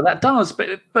 But that does.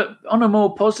 But on a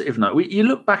more positive note, you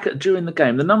look back at during the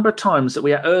game, the number of times that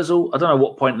we had Ozil, I don't know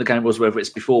what point in the game it was, whether it's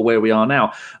before where we are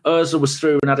now. Ozil was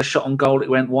through and had a shot on goal. It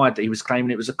went wide. He was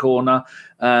claiming it was a corner.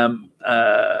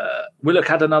 Willock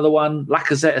had another one.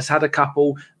 Lacazette has had a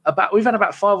couple. We've had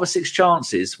about 5 or 6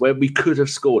 chances where we could have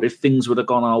scored if things would have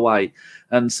gone our way.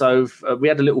 And so we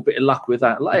had a little bit of luck with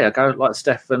that. Like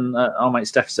Steph and our mate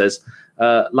Steph says,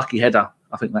 lucky header.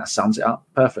 I think that sums it up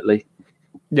perfectly.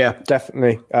 Yeah,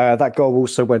 definitely. That goal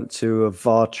also went to a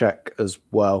VAR check as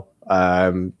well,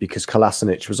 because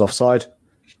Kolasinac was offside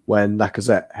when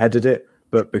Lacazette headed it.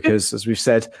 But because, as we've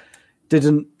said,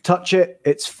 didn't touch it,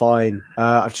 it's fine.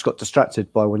 I've just got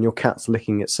distracted by when your cat's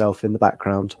licking itself in the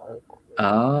background.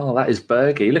 Oh, that is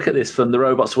Bergie. Look at this from The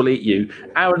Robots Will Eat You.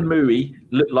 Aaron Mui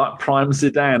looked like Prime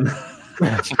Zidane.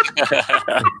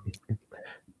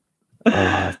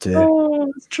 Oh, dear.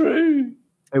 Oh, it's true.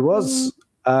 It was.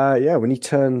 When he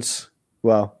turns...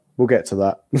 Well, we'll get to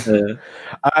that.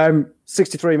 Yeah.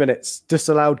 63 minutes,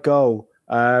 disallowed goal.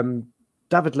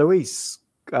 David Luiz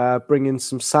bringing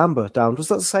some Samba down. Was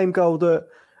that the same goal that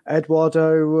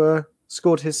Eduardo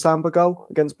scored his Samba goal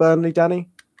against Burnley, Danny?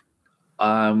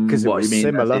 Because it was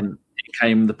similar.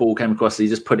 The ball came across, he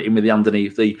just put it in with the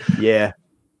underneath the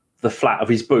flat of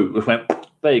his boot. It went,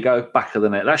 there you go, back of the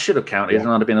net. That should have counted, and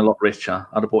I'd have been a lot richer.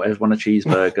 I'd have bought everyone a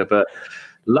cheeseburger. But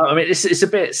I mean, it's a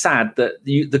bit sad that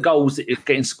the goals that you're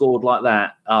getting scored like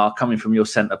that are coming from your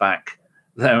centre back.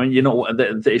 I mean,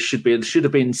 it should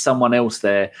have been someone else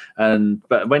there.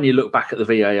 But when you look back at the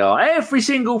VAR, every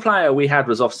single player we had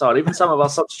was offside. Even some of our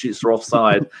substitutes were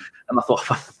offside. And I thought,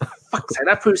 for fuck's sake,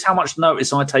 that proves how much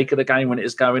notice I take of the game when it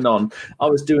is going on. I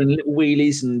was doing little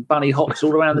wheelies and bunny hops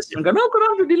all around the sim going, I've got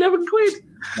 111 quid.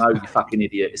 No, you fucking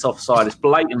idiot. It's offside. It's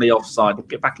blatantly offside.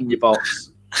 Get back in your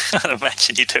box. I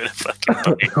imagine you doing a fucking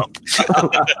bunny hop.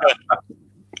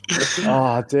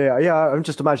 Oh dear. Yeah, I'm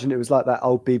just imagining it was like that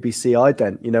old BBC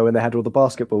ident, when they had all the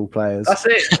basketball players. That's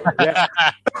it. Yeah.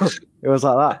 It was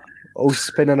like that, all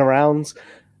spinning around.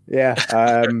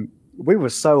 Yeah. We were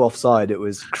so offside, it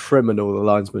was criminal the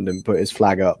linesman didn't put his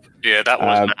flag up. Yeah, that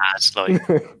was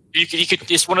mad. You could.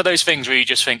 It's one of those things where you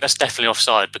just think that's definitely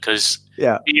offside because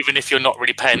even if you're not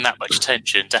really paying that much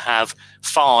attention, to have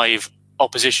 5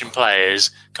 opposition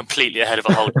players completely ahead of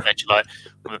a whole defence, like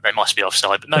they must be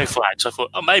offside, but no flags. I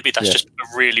thought, maybe that's just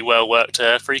a really well worked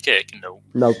free kick.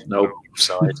 No,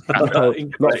 offside.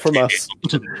 Not from us.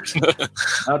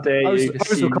 How dare you?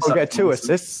 Ozil can't get 2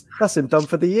 assists. That's him done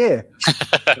for the year.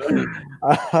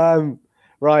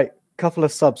 Right, couple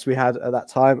of subs we had at that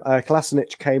time.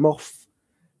 Kolasinac came off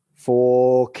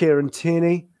for Kieran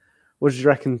Tierney. What did you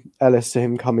reckon, Ellis, to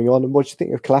him coming on? And what do you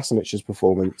think of Kolasinac's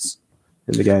performance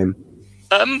in the game?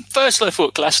 Firstly, I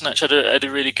thought Kolasinac had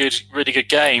a really good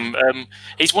game.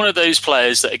 He's one of those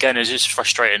players that, again, is just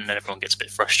frustrating, and everyone gets a bit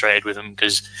frustrated with him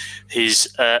because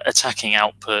his attacking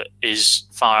output is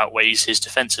far outweighs his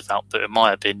defensive output, in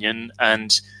my opinion,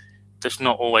 and that's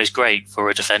not always great for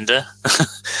a defender.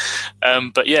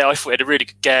 But yeah, I thought he had a really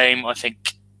good game. I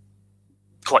think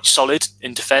quite solid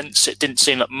in defence. It didn't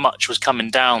seem like much was coming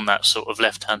down that sort of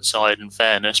left-hand side, in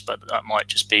fairness, but that might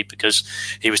just be because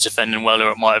he was defending well,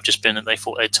 or it might have just been that they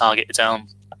thought they'd target it down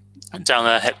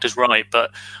Hector's right.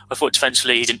 But I thought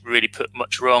defensively he didn't really put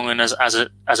much wrong, and as a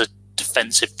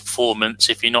defensive performance,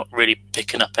 if you're not really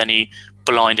picking up any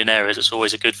blinding errors, it's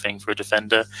always a good thing for a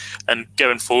defender. And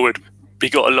going forward, he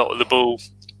got a lot of the ball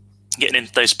getting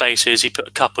into those spaces. He put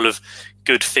a couple of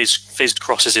good fizzed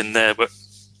crosses in there, but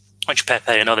which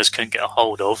Pepe and others couldn't get a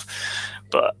hold of.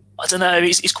 But I don't know,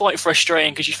 he's quite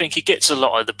frustrating because you think he gets a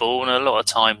lot of the ball and a lot of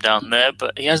time down there,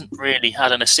 but he hasn't really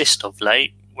had an assist of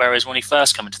late. Whereas when he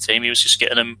first came into the team, he was just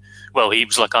getting them. Well, he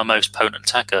was like our most potent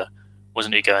attacker,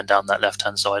 wasn't he, going down that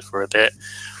left-hand side for a bit?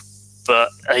 But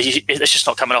it's just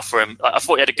not coming off for him. I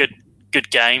thought he had a good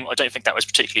game. I don't think that was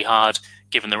particularly hard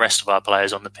given the rest of our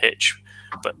players on the pitch.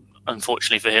 But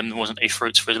unfortunately for him, there wasn't any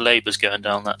fruits for the labours going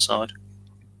down that side.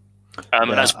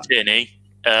 And as for Tierney,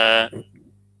 I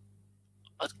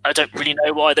don't really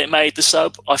know why they made the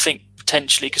sub. I think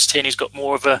potentially because Tierney's got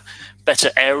more of a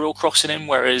better aerial cross in him,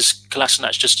 whereas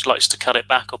Kolasinac just likes to cut it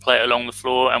back or play it along the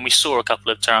floor. And we saw a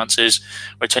couple of chances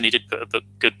where Tierney did put a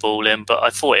good ball in, but I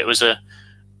thought it was a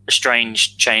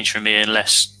strange change for me,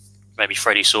 unless maybe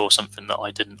Freddie saw something that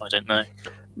I didn't. I don't know.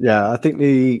 Yeah, I think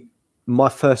my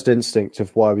first instinct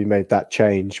of why we made that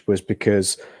change was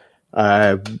because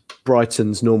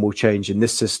Brighton's normal change in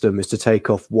this system is to take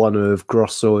off one of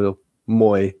Gross or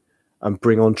Moy and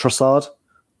bring on Trossard.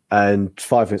 And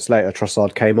 5 minutes later,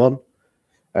 Trossard came on.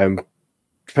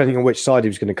 Depending on which side he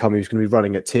was going to come, he was going to be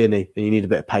running at Tierney, and you need a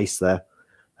bit of pace there.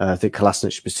 I think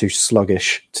Kolasinac was too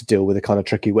sluggish to deal with a kind of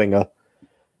tricky winger.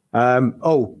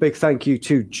 Big thank you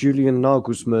to Julian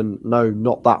Nagelsmann. No,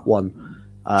 not that one.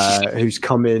 Who's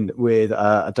come in with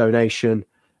a donation.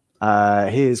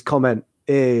 His comment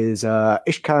is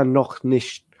Ich kann noch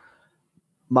nicht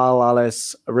mal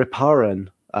alles reparieren.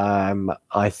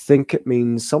 I think it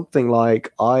means something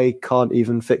like I can't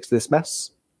even fix this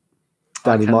mess.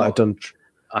 Danny might have done.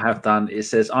 I have done. It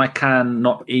says I can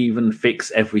not even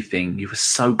fix everything. You were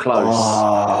so close.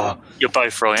 Oh, you're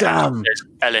both right. Damn.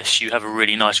 Ellis, you have a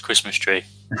really nice Christmas tree.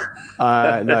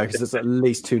 No, because there's at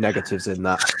least 2 negatives in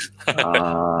that.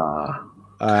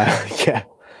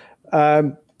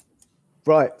 Yeah.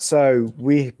 Right, so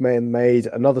we made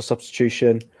another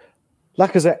substitution.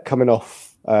 Lacazette coming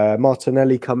off,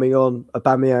 Martinelli coming on,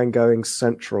 Aubameyang going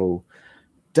central.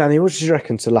 Danny, what did you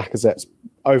reckon to Lacazette's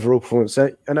overall performance?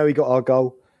 I know he got our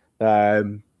goal,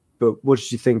 but what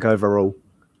did you think overall?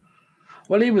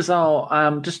 Well, he was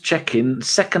our, just checking,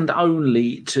 second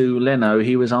only to Leno.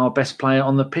 He was our best player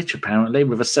on the pitch, apparently,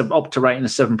 with Opta rating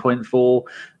of 7.4.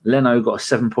 Leno got a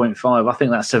 7.5. I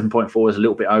think that 7.4 is a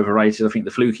little bit overrated. I think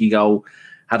the fluky goal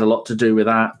had a lot to do with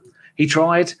that. He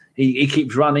tried. He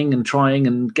keeps running and trying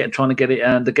and trying to get it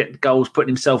and to get goals, putting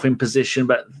himself in position.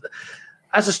 But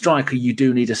as a striker, you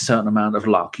do need a certain amount of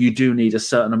luck. You do need a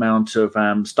certain amount of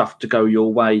stuff to go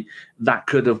your way. That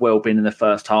could have well been in the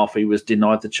first half. He was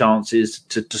denied the chances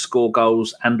to score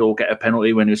goals and or get a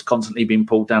penalty when he was constantly being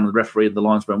pulled down. The referee and the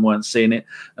linesman weren't seeing it,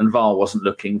 and VAR wasn't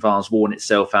looking. VAR's worn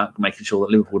itself out, making sure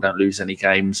that Liverpool don't lose any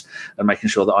games and making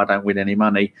sure that I don't win any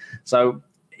money. So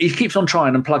he keeps on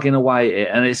trying and plugging away at it,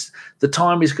 and it's the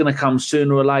time is going to come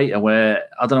sooner or later where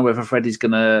I don't know whether Freddie's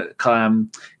going to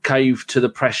cave to the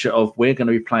pressure of we're going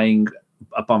to be playing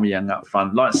Aubameyang up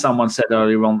front. Like someone said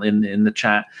earlier on in the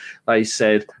chat, they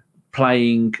said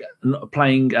playing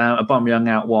Aubameyang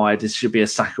out wide, this should be a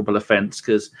sackable offence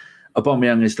because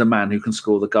Aubameyang is the man who can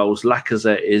score the goals.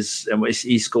 Lacazette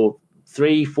he scored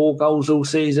 3-4 goals all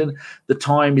season. The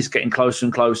time is getting closer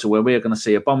and closer where we're going to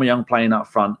see Aubameyang playing up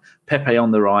front, Pepe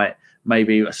on the right,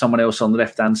 maybe someone else on the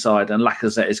left-hand side, and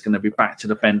Lacazette is going to be back to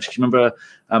the bench. Do you remember,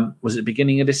 was it the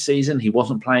beginning of this season? He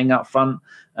wasn't playing up front.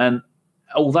 And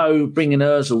although bringing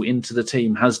Ozil into the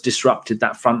team has disrupted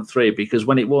that front three, because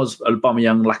when it was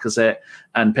Aubameyang, Lacazette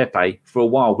and Pepe, for a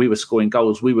while we were scoring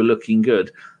goals, we were looking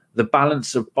good. The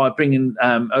balance of by bringing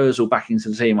Ozil back into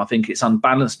the team, I think it's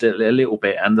unbalanced it a little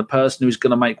bit. And the person who's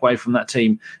going to make way from that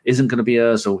team isn't going to be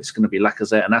Ozil, it's going to be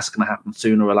Lacazette, and that's going to happen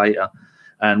sooner or later.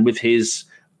 And with his,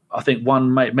 I think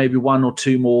maybe one or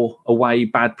two more away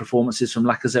bad performances from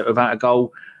Lacazette without a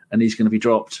goal, and he's going to be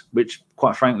dropped, which,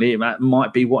 quite frankly, it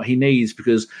might be what he needs,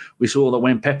 because we saw that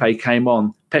when Pepe came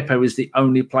on, Pepe was the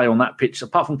only player on that pitch,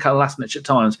 apart from Kolasinac at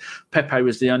times, Pepe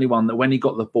was the only one that when he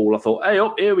got the ball, I thought, hey,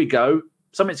 here we go.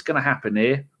 Something's going to happen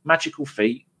here. Magical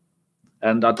feet.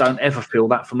 And I don't ever feel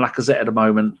that from Lacazette at the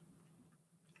moment.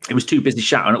 He was too busy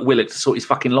shouting at Willock to sort his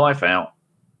fucking life out.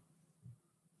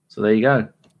 So there you go.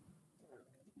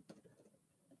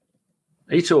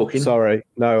 Are you talking? Sorry.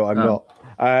 No, I'm not.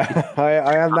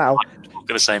 I am now. At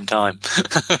the same time.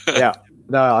 Yeah.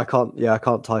 No, I can't. Yeah, I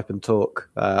can't type and talk.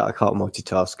 I can't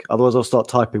multitask. Otherwise, I'll start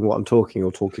typing what I'm talking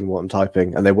or talking what I'm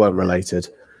typing, and they weren't related.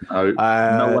 No,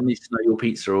 no one needs to know your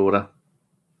pizza order.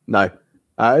 No,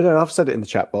 I've said it in the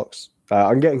chat box.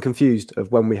 I'm getting confused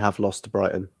of when we have lost to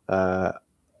Brighton. I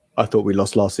thought we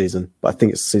lost last season, but I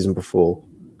think it's the season before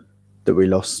that we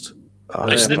lost.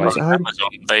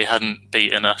 They hadn't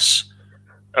beaten us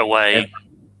away.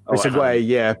 We said away,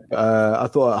 yeah. I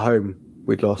thought at home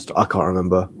we'd lost. I can't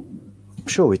remember. I'm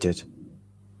sure we did.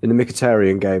 In the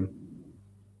Mkhitaryan game.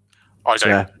 I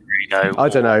don't really know. I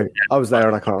don't know. I was there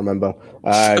and I can't remember.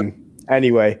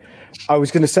 Anyway, I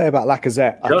was going to say about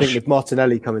Lacazette, Josh, I think with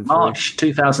Martinelli coming through. March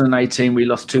 2018, we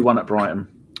lost 2-1 at Brighton.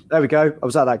 There we go. I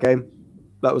was at that game.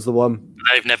 That was the one.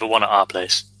 They've never won at our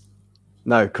place.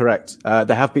 No, correct.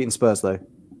 They have beaten Spurs, though.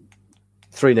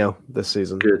 3-0 this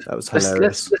season. Good. That was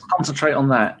hilarious. Let's concentrate on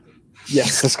that.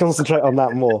 Yes, let's concentrate on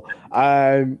that more.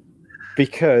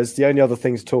 Because the only other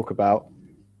thing to talk about,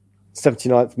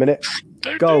 79th minute,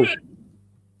 goal.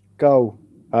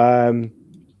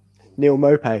 Neil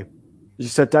Maupay. You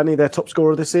said, Danny, their top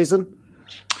scorer this season?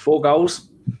 4 goals.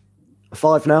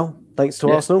 5 now, thanks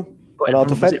to Arsenal and our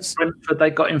defence. Brentford,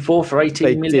 they got him for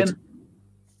 18 million.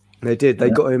 They did. They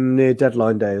got him near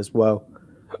deadline day as well.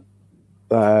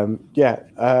 How do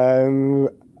we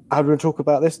want to talk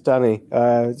about this, Danny?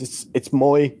 It's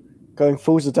Moy going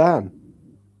full Zidane.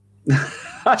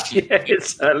 Yeah, it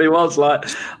certainly was. Like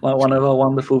one of our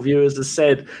wonderful viewers has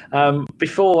said.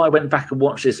 Before I went back and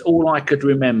watched this, all I could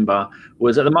remember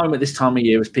was, at the moment this time of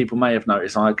year, as people may have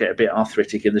noticed, I get a bit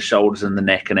arthritic in the shoulders and the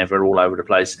neck and ever all over the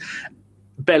place.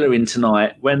 Bellerin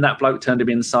tonight, when that bloke turned him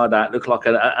inside out, looked like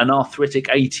an arthritic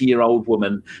 80-year-old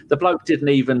woman. The bloke didn't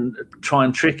even try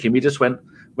and trick him. He just went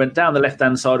down the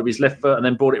left-hand side of his left foot and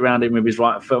then brought it round him with his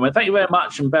right foot and went, thank you very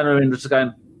much. And Bellerin was just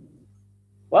going,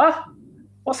 what?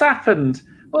 What's happened?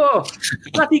 Oh,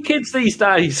 bloody kids these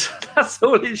days. That's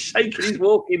all. He's shaking his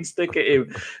walking stick at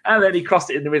him. And then he crossed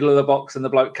it in the middle of the box and the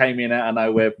bloke came in out of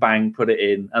nowhere, bang, put it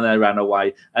in, and they ran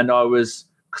away. And I was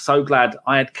so glad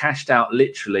I had cashed out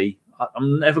literally.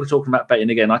 I'm never talking about betting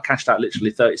again. I cashed out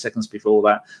literally 30 seconds before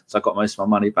that. So I got most of my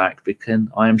money back because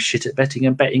I am shit at betting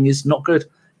and betting is not good.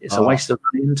 It's a waste of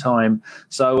money and time.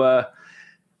 So,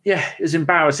 yeah, it was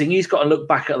embarrassing. He's got to look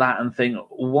back at that and think,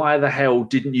 why the hell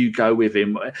didn't you go with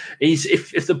him?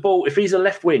 If he's a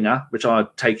left winger, which I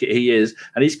take it he is,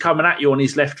 and he's coming at you on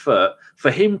his left foot, for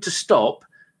him to stop,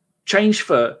 change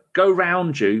foot, go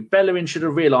round you, Bellerin should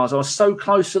have realised I was so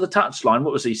close to the touchline.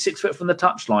 What was he, 6 foot from the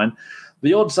touchline?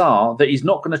 The odds are that he's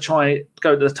not going to try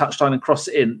go to the touchline and cross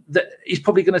it in. That he's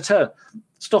probably going to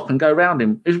stop and go round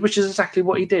him, which is exactly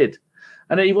what he did.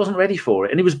 And he wasn't ready for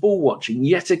it. And he was ball watching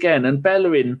yet again. And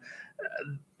Bellerin,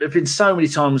 there have been so many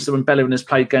times that when Bellerin has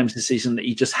played games this season that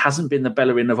he just hasn't been the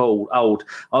Bellerin of old.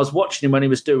 I was watching him when he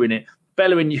was doing it.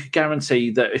 Bellerin, you could guarantee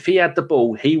that if he had the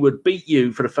ball, he would beat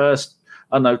you for the first,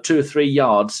 2 or 3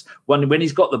 yards when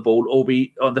he's got the ball, or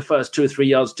be on the first 2 or 3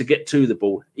 yards to get to the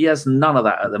ball. He has none of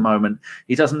that at the moment.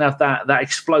 He doesn't have that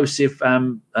explosive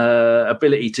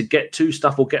ability to get to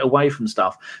stuff or get away from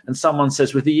stuff. And someone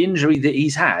says with the injury that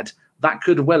he's had, that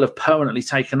could well have permanently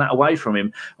taken that away from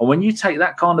him. And when you take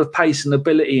that kind of pace and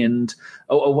ability and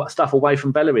stuff away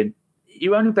from Bellerin,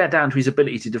 you only bear down to his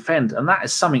ability to defend. And that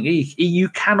is something you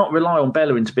cannot rely on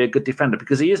Bellerin to be a good defender,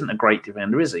 because he isn't a great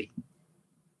defender, is he?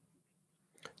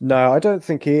 No, I don't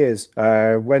think he is.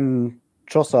 When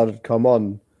Trossard had come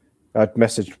on, I'd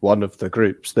messaged one of the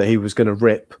groups that he was going to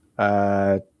rip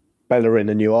Bellerin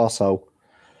a new arsehole.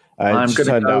 And it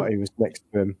turned out he was next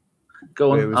to him.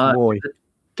 Go on. It was Moy.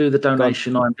 do the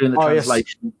donation. I'm doing the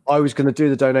translation. Yes. I was going to do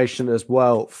the donation as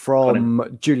well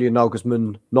from Julian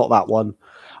Nagelsmann, not that one.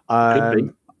 Could be.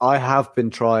 I have been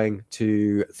trying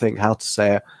to think how to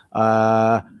say it.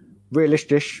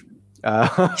 Realistic.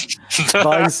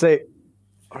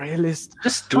 Realist.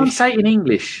 Just try and say it in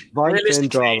English.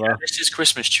 Realistically, Alice's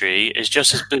Christmas tree is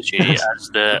just as bushy as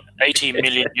the 18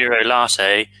 million euro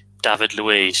latte David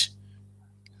Luiz.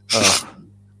 Oh,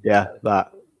 yeah,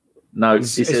 that. No,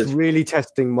 it's really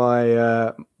testing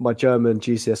my my German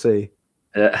GCSE.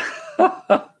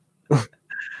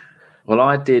 Well,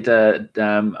 I did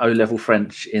O-level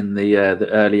French in the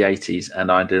early 80s, and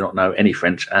I do not know any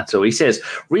French at all. He says,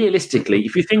 realistically,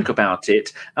 if you think about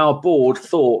it, our board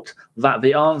thought that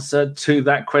the answer to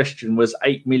that question was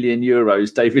 8 million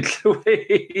euros, David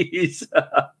Luiz.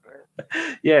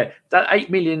 Yeah, that £8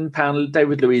 million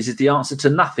David Luiz is the answer to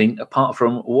nothing apart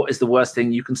from what is the worst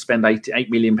thing you can spend £8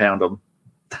 million on.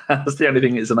 That's the only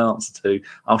thing it's an answer to.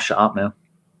 I'll shut up now.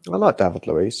 I like David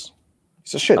Luiz.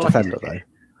 He's a shit defender, though.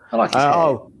 I like his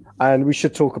hair. And we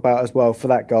should talk about as well, for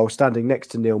that goal, standing next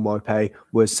to Neil Maupay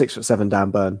was 6'7"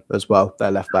 Dan Burn as well, their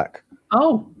left back.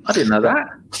 Oh, I didn't know that.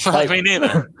 I mean,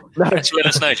 neither. Thanks for letting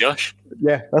us know, Josh.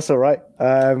 Yeah, that's all right.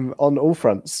 On all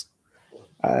fronts,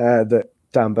 that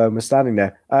Dan Burn was standing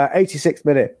there. 86th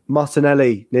minute,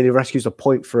 Martinelli nearly rescues a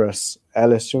point for us.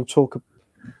 Ellis, you want to talk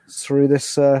through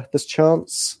this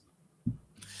chance?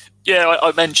 Yeah,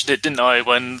 I mentioned it, didn't I,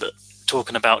 when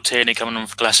talking about Tierney coming on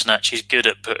for Glasinac. He's good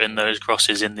at putting those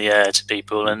crosses in the air to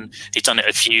people, and he's done it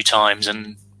a few times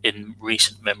and in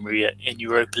recent memory in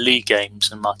Europa League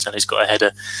games, and Martinelli's got a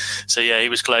header. So yeah, he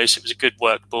was close. It was a good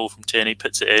worked ball from Tierney,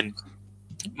 puts it in.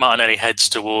 Martinelli heads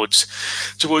towards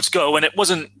goal, and it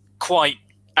wasn't quite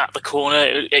at the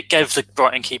corner. It gave the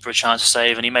Brighton keeper a chance to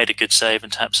save, and he made a good save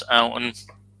and taps it out, and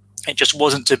it just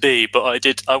wasn't to be. But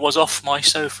I was off my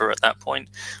sofa at that point,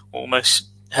 almost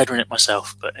headering it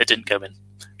myself, but it didn't go in,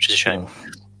 which is a shame.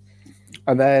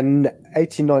 And then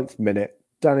 89th minute,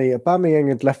 Danny Aubameyang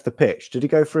had left the pitch. Did he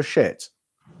go for a shit?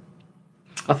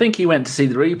 I think he went to see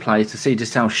the replay to see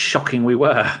just how shocking we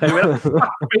were.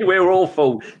 We were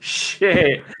awful.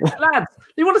 Shit. Lads,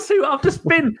 you want to see what I've just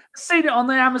seen it on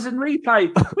the Amazon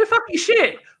replay? We're fucking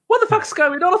shit. What the fuck's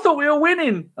going on? I thought we were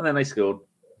winning. And then they scored.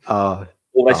 Or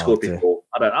they scored before.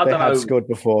 I don't know. They had scored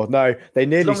before. No, they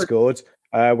nearly scored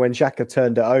when Xhaka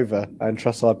turned it over and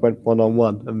Trossard went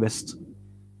 1-on-1 and missed.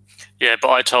 Yeah,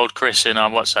 but I told Chris in our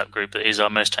WhatsApp group that he's our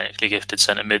most technically gifted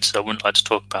centre mid, so I wouldn't like to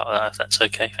talk about that if that's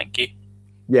okay. Thank you.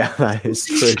 Yeah, that is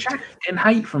true. Getting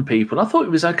hate from people. I thought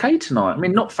it was okay tonight. I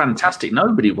mean, not fantastic.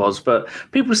 Nobody was, but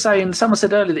people saying. Someone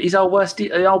said earlier that he's our worst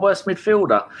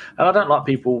midfielder, and I don't like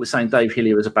people saying Dave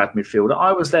Hillier is a bad midfielder.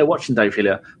 I was there watching Dave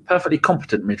Hillier, perfectly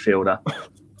competent midfielder.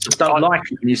 Just don't like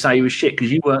it when you say he was shit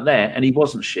because you weren't there and he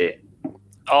wasn't shit.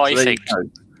 I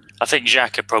think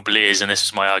Xhaka probably is, and this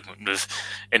is my argument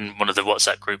in one of the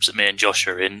WhatsApp groups that me and Josh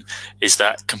are in, is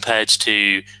that compared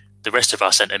to the rest of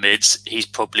our centre mids, he's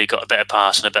probably got a better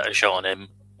pass and a better shot on him,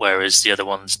 whereas the other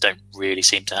ones don't really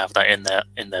seem to have that in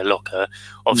their locker.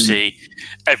 Obviously,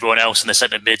 everyone else in the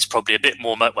centre mid's probably a bit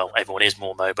more everyone is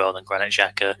more mobile than Granit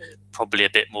Xhaka, probably a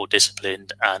bit more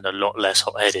disciplined and a lot less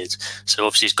hot-headed. So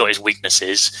obviously he's got his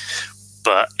weaknesses,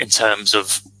 but in terms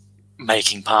of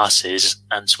making passes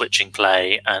and switching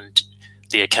play and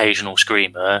the occasional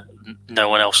screamer, no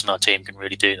one else on our team can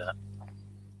really do that.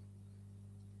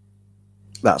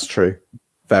 That's true.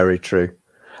 Very true.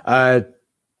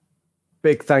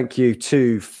 Big thank you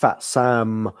to Fat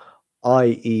Sam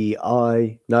EIE.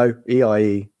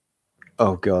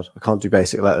 Oh, God. I can't do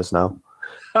basic letters now.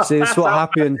 See, it's what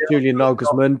happened, Julian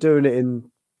Nagelsmann, doing it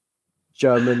in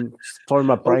German, throwing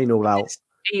my brain all out. It's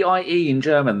EIE in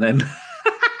German, then.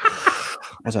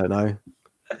 I don't know.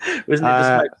 Wasn't it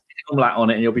just like umlaut on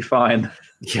it and you'll be fine?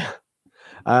 Yeah.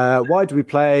 Why do we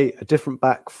play a different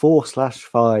back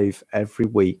 4/5 every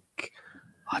week?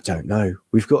 I don't know.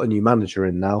 We've got a new manager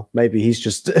in now. Maybe he's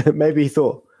just, maybe he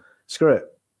thought, screw it.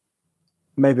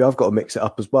 Maybe I've got to mix it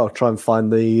up as well. Try and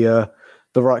find the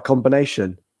right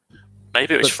combination.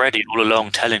 Maybe it was Freddie all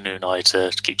along telling Unai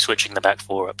to keep switching the back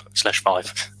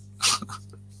 4/5.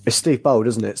 It's Steve Bold,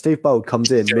 isn't it? Steve Bold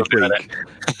comes in midweek.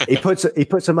 He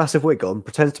puts a massive wig on,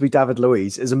 pretends to be David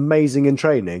Luiz, is amazing in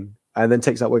training, and then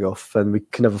takes that wig off, and we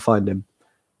can never find him.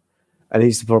 And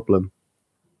he's the problem,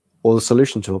 or the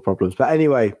solution to our problems. But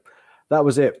anyway, that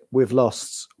was it. We've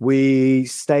lost. We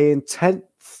stay in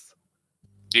 10th.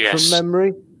 Yes. From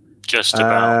memory. Just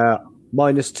about.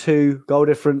 -2 goal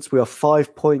difference. We are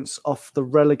 5 points off the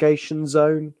relegation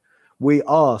zone. We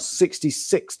are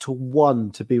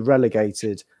 66-1 to be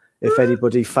relegated. If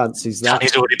anybody fancies that,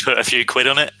 He's already put a few quid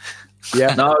on it.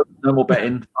 Yeah. No more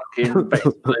betting. Fucking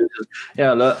betting losers.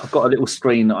 Yeah, look, I've got a little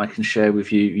screen that I can share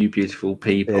with you beautiful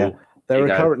people. Yeah. There you are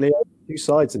go. currently 2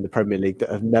 sides in the Premier League that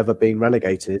have never been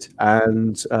relegated,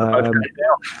 and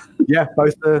yeah,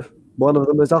 both one of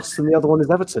them is us, and the other one is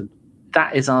Everton.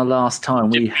 That is our last time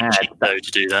we had. cheat, though,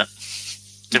 to do that.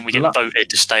 Didn't we get voted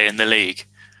to stay in the league?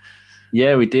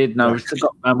 Yeah, we did. No,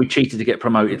 we cheated to get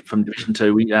promoted from Division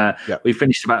 2. We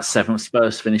finished about 7th.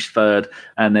 Spurs finished 3rd,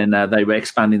 and then they were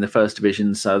expanding the first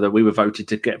division, so that we were voted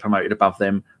to get promoted above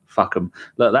them. Fuck them.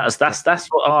 Look, that's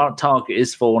what our target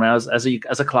is for now. As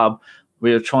a club,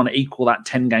 we're trying to equal that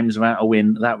 10 games without a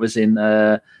win. That was in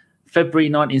February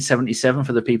 1977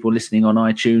 for the people listening on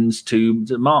iTunes to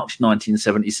March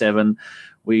 1977.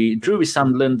 We drew with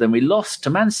Sunderland, then we lost to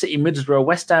Man City, Middlesbrough,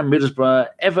 West Ham, Middlesbrough,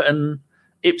 Everton,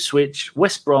 Ipswich,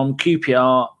 West Brom,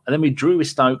 QPR, and then we drew with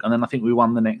Stoke, and then I think we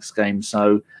won the next game.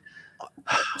 So,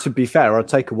 to be fair, I'd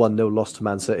take a 1-0 loss to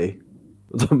Man City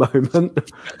at the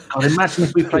moment. I'd imagine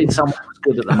if we played someone who's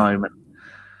good at the moment.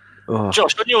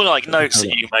 Josh, on your notes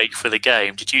that you make for the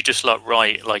game, did you just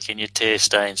write in your tear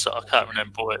stains? I can't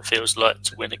remember what it feels like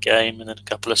to win a game, and then a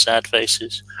couple of sad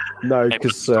faces. No,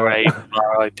 because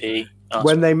RIP.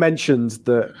 When they mentioned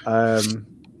that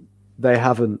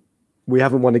we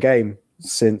haven't won a game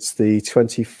since the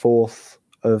 24th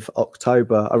of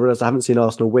October, I realised I haven't seen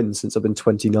Arsenal win since I've been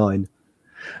 29.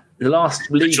 The last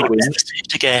league win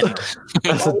again.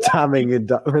 That's a damning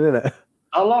indictment, isn't it?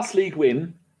 Our last league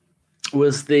win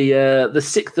was the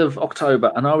 6th of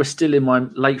October, and I was still in my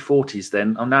late 40s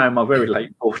then. I'm now in my very late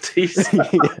 40s.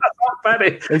 I've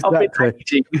been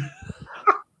aging.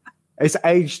 It's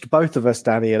aged both of us,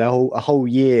 Danny, in a whole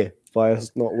year by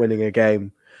us not winning a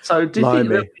game. So do you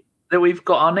think that we've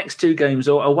got our next 2 games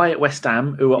away at West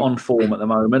Ham, who are on form at the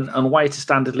moment, and away to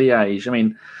Standard Liège? I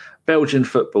mean, Belgian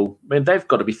football, they've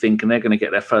got to be thinking they're going to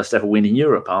get their first ever win in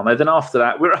Europe, aren't they? Then after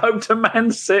that, we're at home to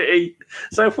Man City.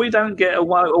 So if we don't get a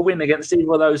win against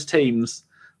either of those teams,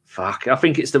 fuck. I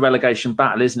think it's the relegation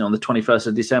battle, isn't it, on the 21st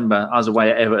of December, us away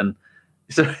at Everton.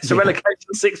 It's a relegation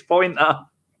 6-pointer.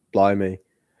 Blimey.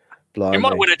 We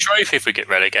might win a trophy if we get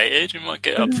relegated. We might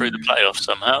get up through the playoffs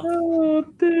somehow. Oh,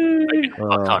 dear.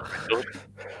 I can't record.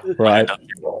 Right.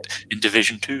 In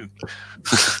Division 2.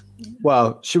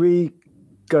 Well, should we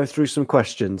go through some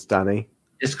questions, Danny?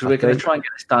 Yes, because we're going to try and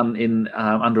get this done in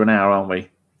under an hour, aren't we?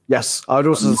 Yes. I would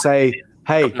also say,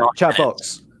 hey, chat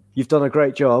box, you've done a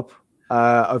great job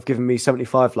of giving me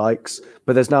 75 likes,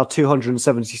 but there's now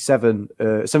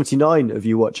 79 of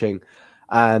you watching.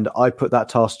 And I put that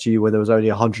task to you when there was only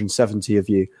 170 of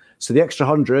you. So the extra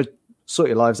 100, sort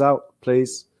your lives out,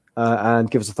 please, and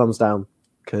give us a thumbs down,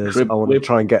 because I want to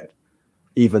try and get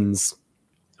evens.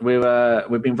 We've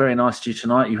been very nice to you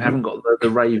tonight. You haven't got the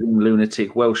raving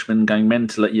lunatic Welshman going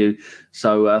mental at you.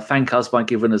 So thank us by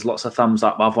giving us lots of thumbs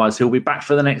up. Otherwise, he'll be back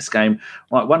for the next game.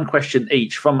 Right, 1 question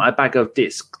each from a bag of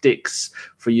dicks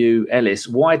for you, Ellis.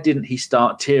 Why didn't he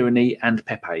start Tierney and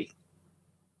Pepe?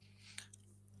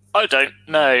 I don't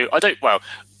know. Well,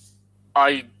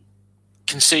 I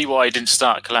can see why he didn't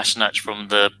start Kolasinac from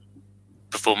the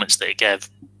performance that he gave.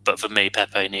 But for me,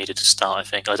 Pepe needed to start, I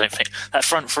think. I don't think that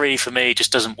front three for me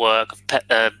just doesn't work.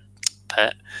 Pepe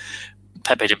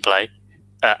didn't play.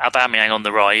 Aubameyang on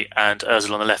the right and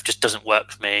Ozil on the left just doesn't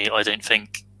work for me. I don't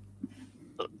think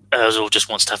Ozil just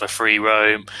wants to have a free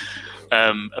roam.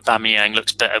 Aubameyang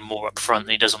looks better more up front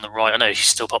than he does on the right. I know he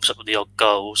still pops up with the odd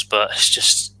goals, but it's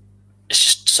just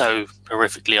so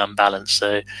horrifically unbalanced.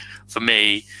 So for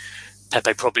me,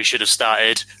 Pepe probably should have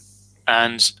started,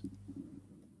 and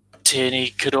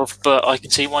Tierney could have, but I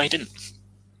can see why he didn't.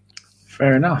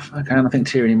 Fair enough. Okay, and I think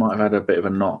Tierney might have had a bit of a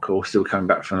knock, or still coming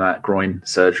back from that groin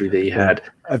surgery that he had.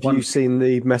 Have you seen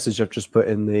the message I've just put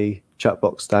in the chat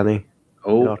box, Danny?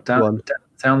 Oh, down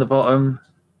the bottom.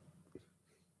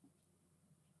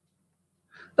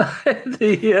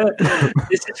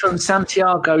 This is from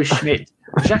Santiago Schmidt.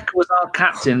 Xhaka was our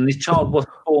captain and his child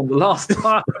wasn't born the last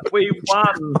time we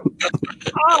won.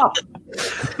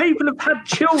 People have had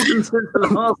children since the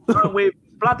last time we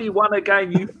bloody won a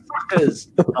game, you fuckers.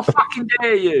 How fucking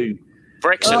dare you?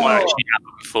 Brexit might actually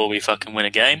happen before we fucking win a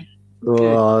game.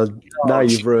 Oh, now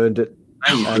you've ruined it.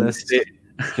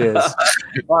 Cheers.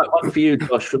 Right, one for you,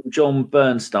 Josh, from John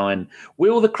Bernstein.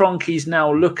 Will the Cronkies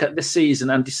now look at the season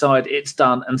and decide it's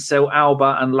done and sell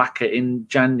Alba and Laka in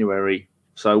January?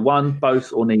 So one,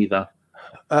 both, or neither?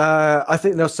 I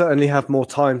think they'll certainly have more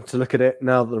time to look at it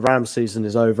now that the Rams season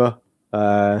is over.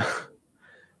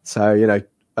 So,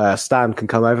 Stan can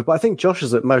come over. But I think Josh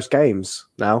is at most games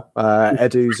now.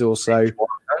 Edu's also...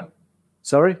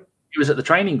 Sorry? He was at the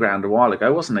training ground a while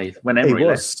ago, wasn't he? When Emery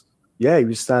left. Yeah, he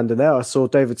was standing there. I saw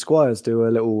David Squires do a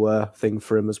little thing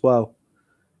for him as well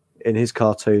in his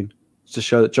cartoon to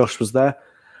show that Josh was there.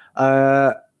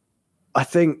 I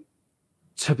think,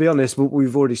 to be honest, what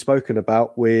we've already spoken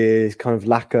about with kind of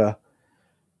Laka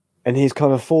and his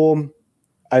kind of form,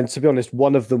 and to be honest,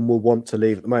 one of them will want to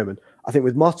leave at the moment. I think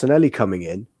with Martinelli coming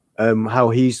in, how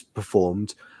he's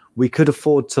performed, we could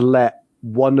afford to let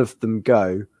one of them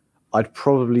go. I'd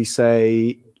probably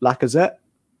say Lacazette.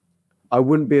 I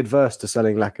wouldn't be adverse to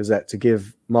selling Lacazette to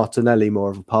give Martinelli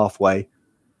more of a pathway,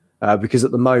 because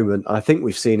at the moment, I think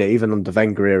we've seen it even under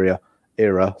Wenger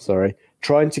era,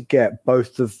 trying to get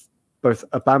both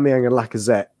Aubameyang and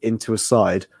Lacazette into a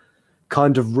side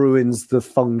kind of ruins the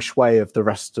feng shui of the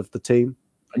rest of the team.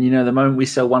 And the moment we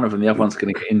sell one of them, the other one's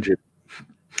going to get injured.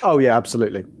 Oh yeah,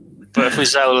 absolutely. But if we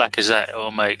sell Lacazette, it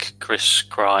will make Chris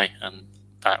cry, and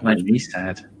that Make me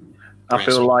sad. I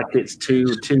feel like it's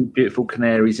two beautiful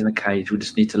canaries in a cage. We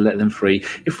just need to let them free.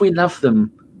 If you love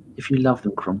them,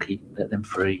 Cronky, let them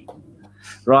free.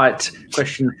 Right,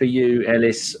 question for you,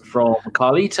 Ellis, from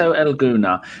Carlito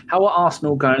Elguna. How are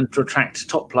Arsenal going to attract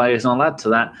top players? And I'll add to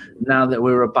that, now that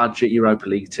we're a budget Europa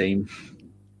League team.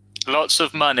 Lots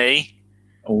of money,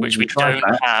 which we don't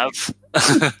that. have,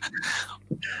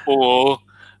 or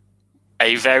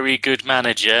a very good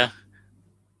manager,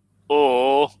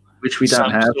 or which we don't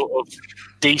have. Sort of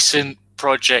decent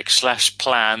project /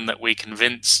 plan that we can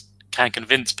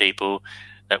convince people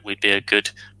that we'd be a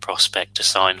good prospect to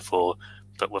sign for.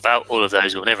 But without all of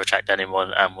those, we'll never attract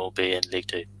anyone, and we'll be in League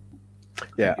Two.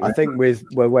 Yeah, I think with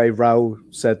the way Raul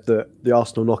said that the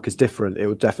Arsenal knock is different, it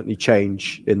will definitely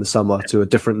change in the summer to a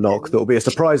different knock that will be a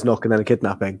surprise knock and then a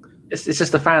kidnapping. It's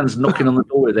just the fans knocking on the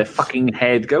door with their fucking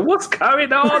head, go, what's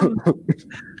going on?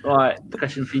 Right,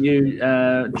 question for you,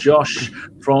 Josh,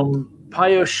 from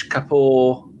Payush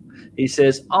Kapoor. He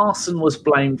says, Arsene was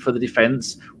blamed for the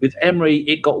defence. With Emery,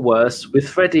 it got worse. With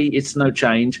Freddie, it's no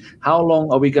change. How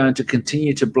long are we going to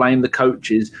continue to blame the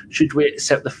coaches? Should we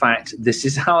accept the fact this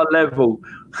is our level?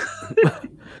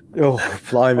 Oh,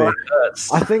 blimey.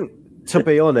 I think, to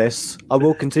be honest, I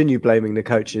will continue blaming the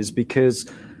coaches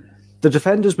because the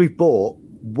defenders we bought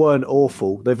weren't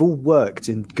awful. They've all worked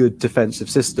in good defensive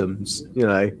systems.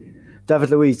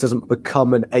 David Luiz doesn't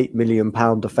become an £8 million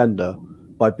defender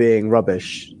by being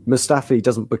rubbish. Mustafi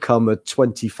doesn't become a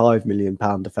 £25 million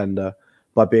defender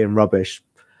by being rubbish.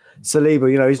 Saliba,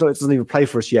 he doesn't even play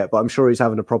for us yet, but I'm sure he's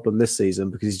having a problem this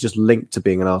season because he's just linked to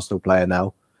being an Arsenal player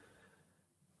now.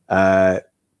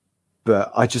 But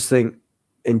I just think,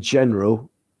 in general,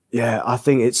 I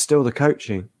think it's still the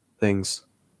coaching things.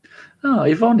 Oh,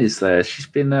 Yvonne is there. She's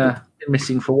been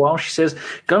missing for a while. She says,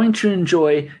 going to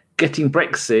enjoy getting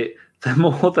Brexit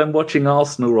more than watching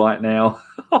Arsenal right now.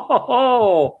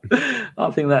 I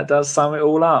think that does sum it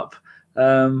all up.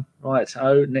 Right.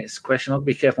 Next question. I'll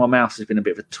be careful. My mouse has been a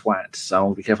bit of a twat, so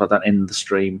I'll be careful I don't end the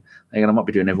stream. Again, I might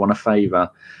be doing everyone a favour.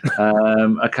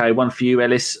 Okay, one for you,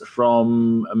 Ellis,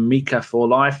 from Mika for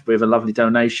Life with a lovely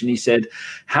donation. He said,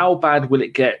 how bad will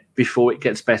it get before it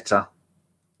gets better?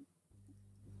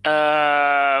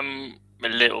 A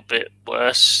little bit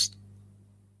worse.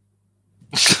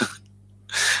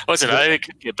 I don't know. It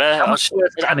could get better. I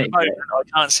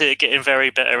can't see it getting very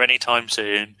better anytime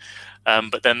soon.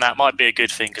 But then that might be a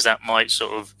good thing because that might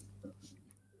sort of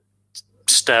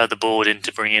stir the board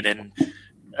into bringing in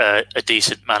a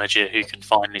decent manager who can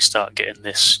finally start getting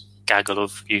this gaggle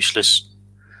of useless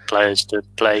players to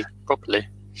play properly.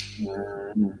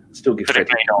 Still give credit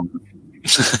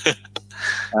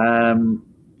on.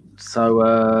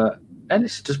 So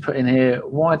Ellis just put in here,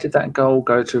 why did that goal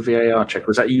go to a VAR check?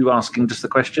 Was that you asking just the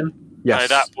question? Yes. No,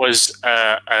 that was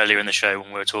earlier in the show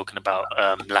when we were talking about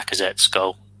Lacazette's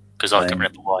goal, because I can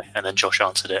remember why, and then Josh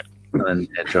answered it. And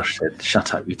then Josh said,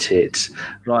 shut up, you tits.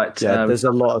 Right. Yeah, there's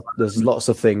lots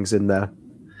of things in there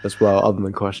as well, other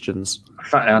than questions.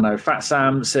 I know. Fat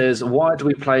Sam says, why do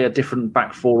we play a different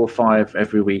back 4 or 5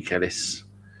 every week, Ellis?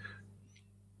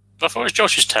 I thought it was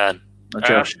Josh's turn.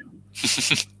 Josh.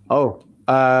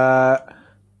 I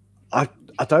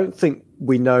don't think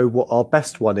we know what our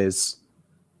best one is,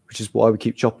 which is why we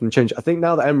keep chopping and changing. I think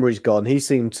now that Emery's gone, he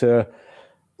seemed to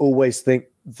always think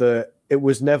that it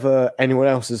was never anyone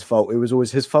else's fault. It was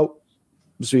always his fault.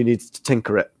 So he needs to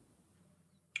tinker it.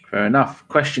 Fair enough.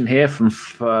 Question here from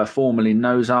formerly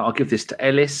Noza. I'll give this to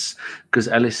Ellis because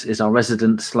Ellis is our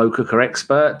resident slow cooker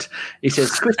expert. He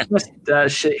says, Christmas,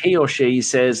 he or she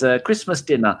says, Christmas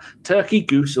dinner, turkey,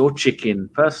 goose or chicken.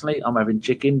 Personally, I'm having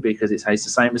chicken because it tastes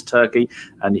the same as turkey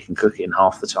and you can cook it in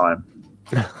half the time.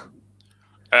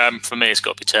 For me, it's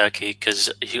got to be turkey because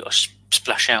you got to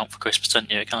splash out for Christmas, don't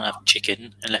you? You can't have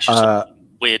chicken unless you're some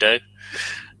weirdo.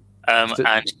 And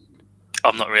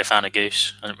I'm not really a fan of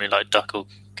goose. I don't really like duck or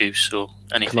goose or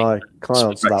anything. Can I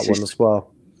answer that one as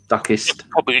well? Duckist.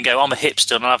 Probably gonna go. I'm a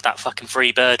hipster and I have that fucking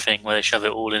free bird thing where they shove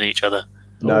it all in each other.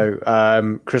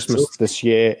 No, Christmas this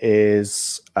year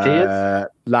is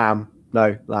lamb.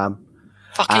 No, lamb.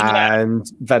 Fucking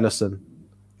and venison.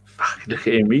 Fuck, look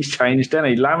at him. He's changed, hasn't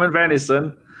he? Lamb and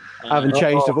venison. I haven't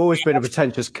changed. I've always been a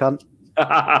pretentious cunt.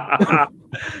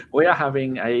 We are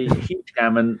having a huge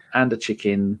gammon and a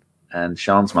chicken, and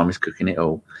Sean's mum is cooking it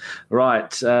all.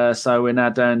 Right, so we're now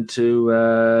down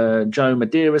to Joe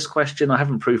Madeira's question. I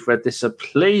haven't proofread this, so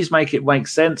please make it make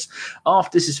sense.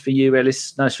 This is for you,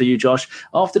 Ellis. No, it's for you, Josh.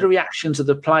 After the reactions of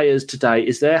the players today,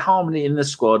 is there harmony in the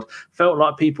squad? Felt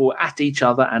like people were at each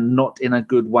other and not in a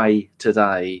good way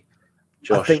today.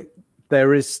 Josh? I think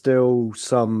there is still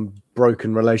some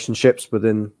broken relationships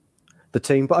within the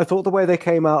team, but I thought the way they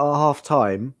came out at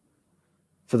half-time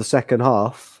for the second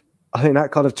half, I think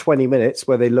that kind of 20 minutes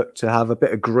where they looked to have a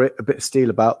bit of grit, a bit of steel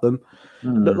about them,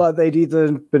 looked like they'd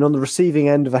either been on the receiving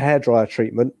end of a hairdryer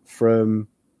treatment from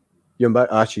Ljungberg.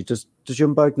 Actually, does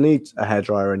Ljungberg need a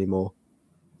hairdryer anymore?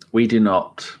 We do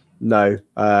not. No.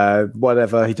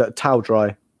 Whatever. He does towel dry.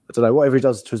 I don't know. Whatever he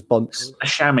does to his bonds. A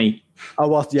chamois. Oh,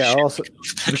 well, yeah.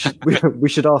 We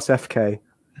should ask FK.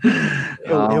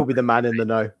 He'll be the man in the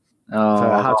know for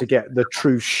how to get the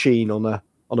true sheen on a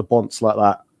bonce like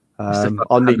that.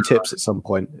 I'll need tips at some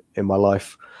point in my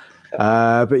life.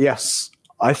 But yes,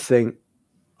 I think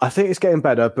it's getting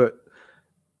better, but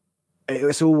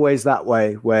it's always that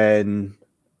way when,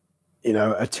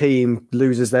 a team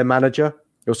loses their manager,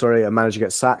 a manager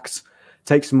gets sacked. It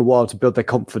takes them a while to build their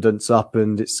confidence up,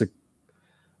 and I think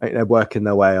they're working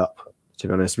their way up, to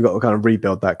be honest. We've got to kind of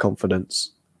rebuild that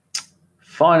confidence.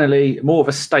 Finally, more of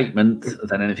a statement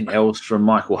than anything else from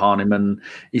Michael Harniman.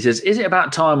 He says, is it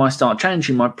about time I start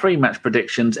changing my pre-match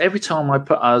predictions? Every time I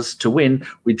put us to win,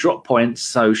 we drop points.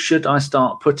 So should I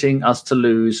start putting us to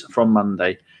lose from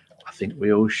Monday? I think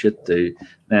we all should do.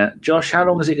 Now, Josh, how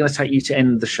long is it going to take you to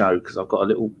end the show? Because I've got a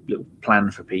little plan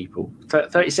for people.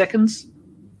 30 seconds?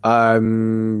 Yeah,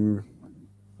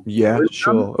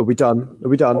 sure. Are we done? What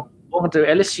I'm going to do,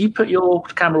 Ellis, you put your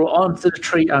camera onto the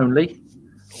tree only.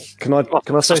 Can I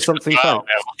say something?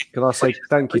 Can I say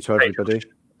thank you to everybody?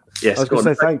 Yes, I was going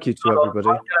to say thank you to everybody.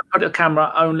 I'm going to put a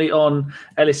camera only on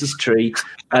Ellis's tree.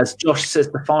 As Josh says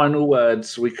the final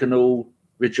words, we can all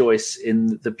rejoice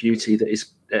in the beauty that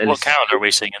is Ellis. What carol are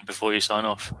we singing before you sign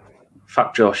off?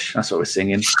 Fuck Josh. That's what we're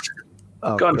singing.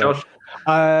 Go on, great.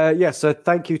 Josh. So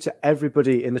thank you to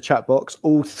everybody in the chat box,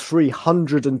 all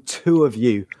 302 of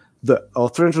you,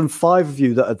 305 of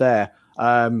you that are there.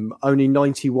 Only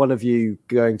 91 of you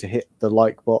going to hit the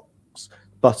like box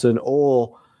button,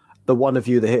 or the one of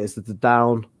you that hit the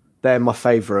down. They're my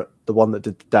favourite, the one that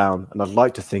did the down, and I'd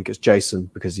like to think it's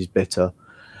Jason because he's bitter.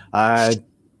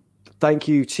 Thank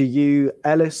you to you,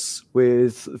 Ellis,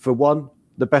 for one,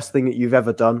 the best thing that you've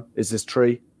ever done is this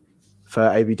tree for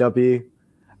ABW,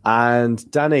 and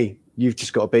Danny, you've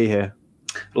just got to be here.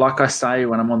 Like I say,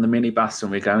 when I'm on the minibus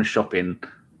and we're going shopping,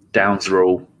 downs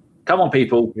rule. Come on,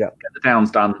 people. Yeah. Get the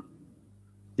downs done.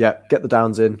 Yeah, get the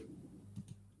downs in.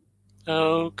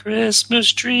 Oh,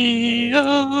 Christmas tree,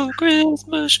 oh,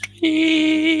 Christmas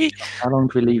tree. How long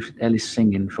do we leave Ellis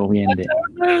singing before we end it? I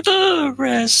don't know the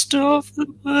rest of the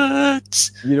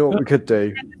words. You know what we could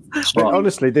do?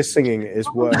 Honestly, this singing is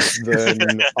worse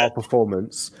than our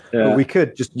performance. Yeah. But you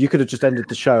could have just ended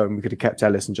the show and we could have kept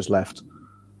Ellis and just left.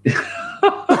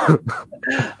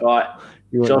 Right.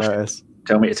 You won't Josh, notice.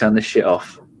 tell me to turn this shit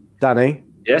off. Danny,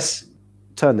 Yes?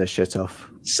 turn this shit off.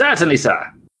 Certainly,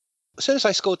 sir. As soon as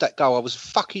I scored that goal, I was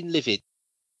fucking livid.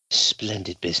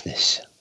 Splendid business.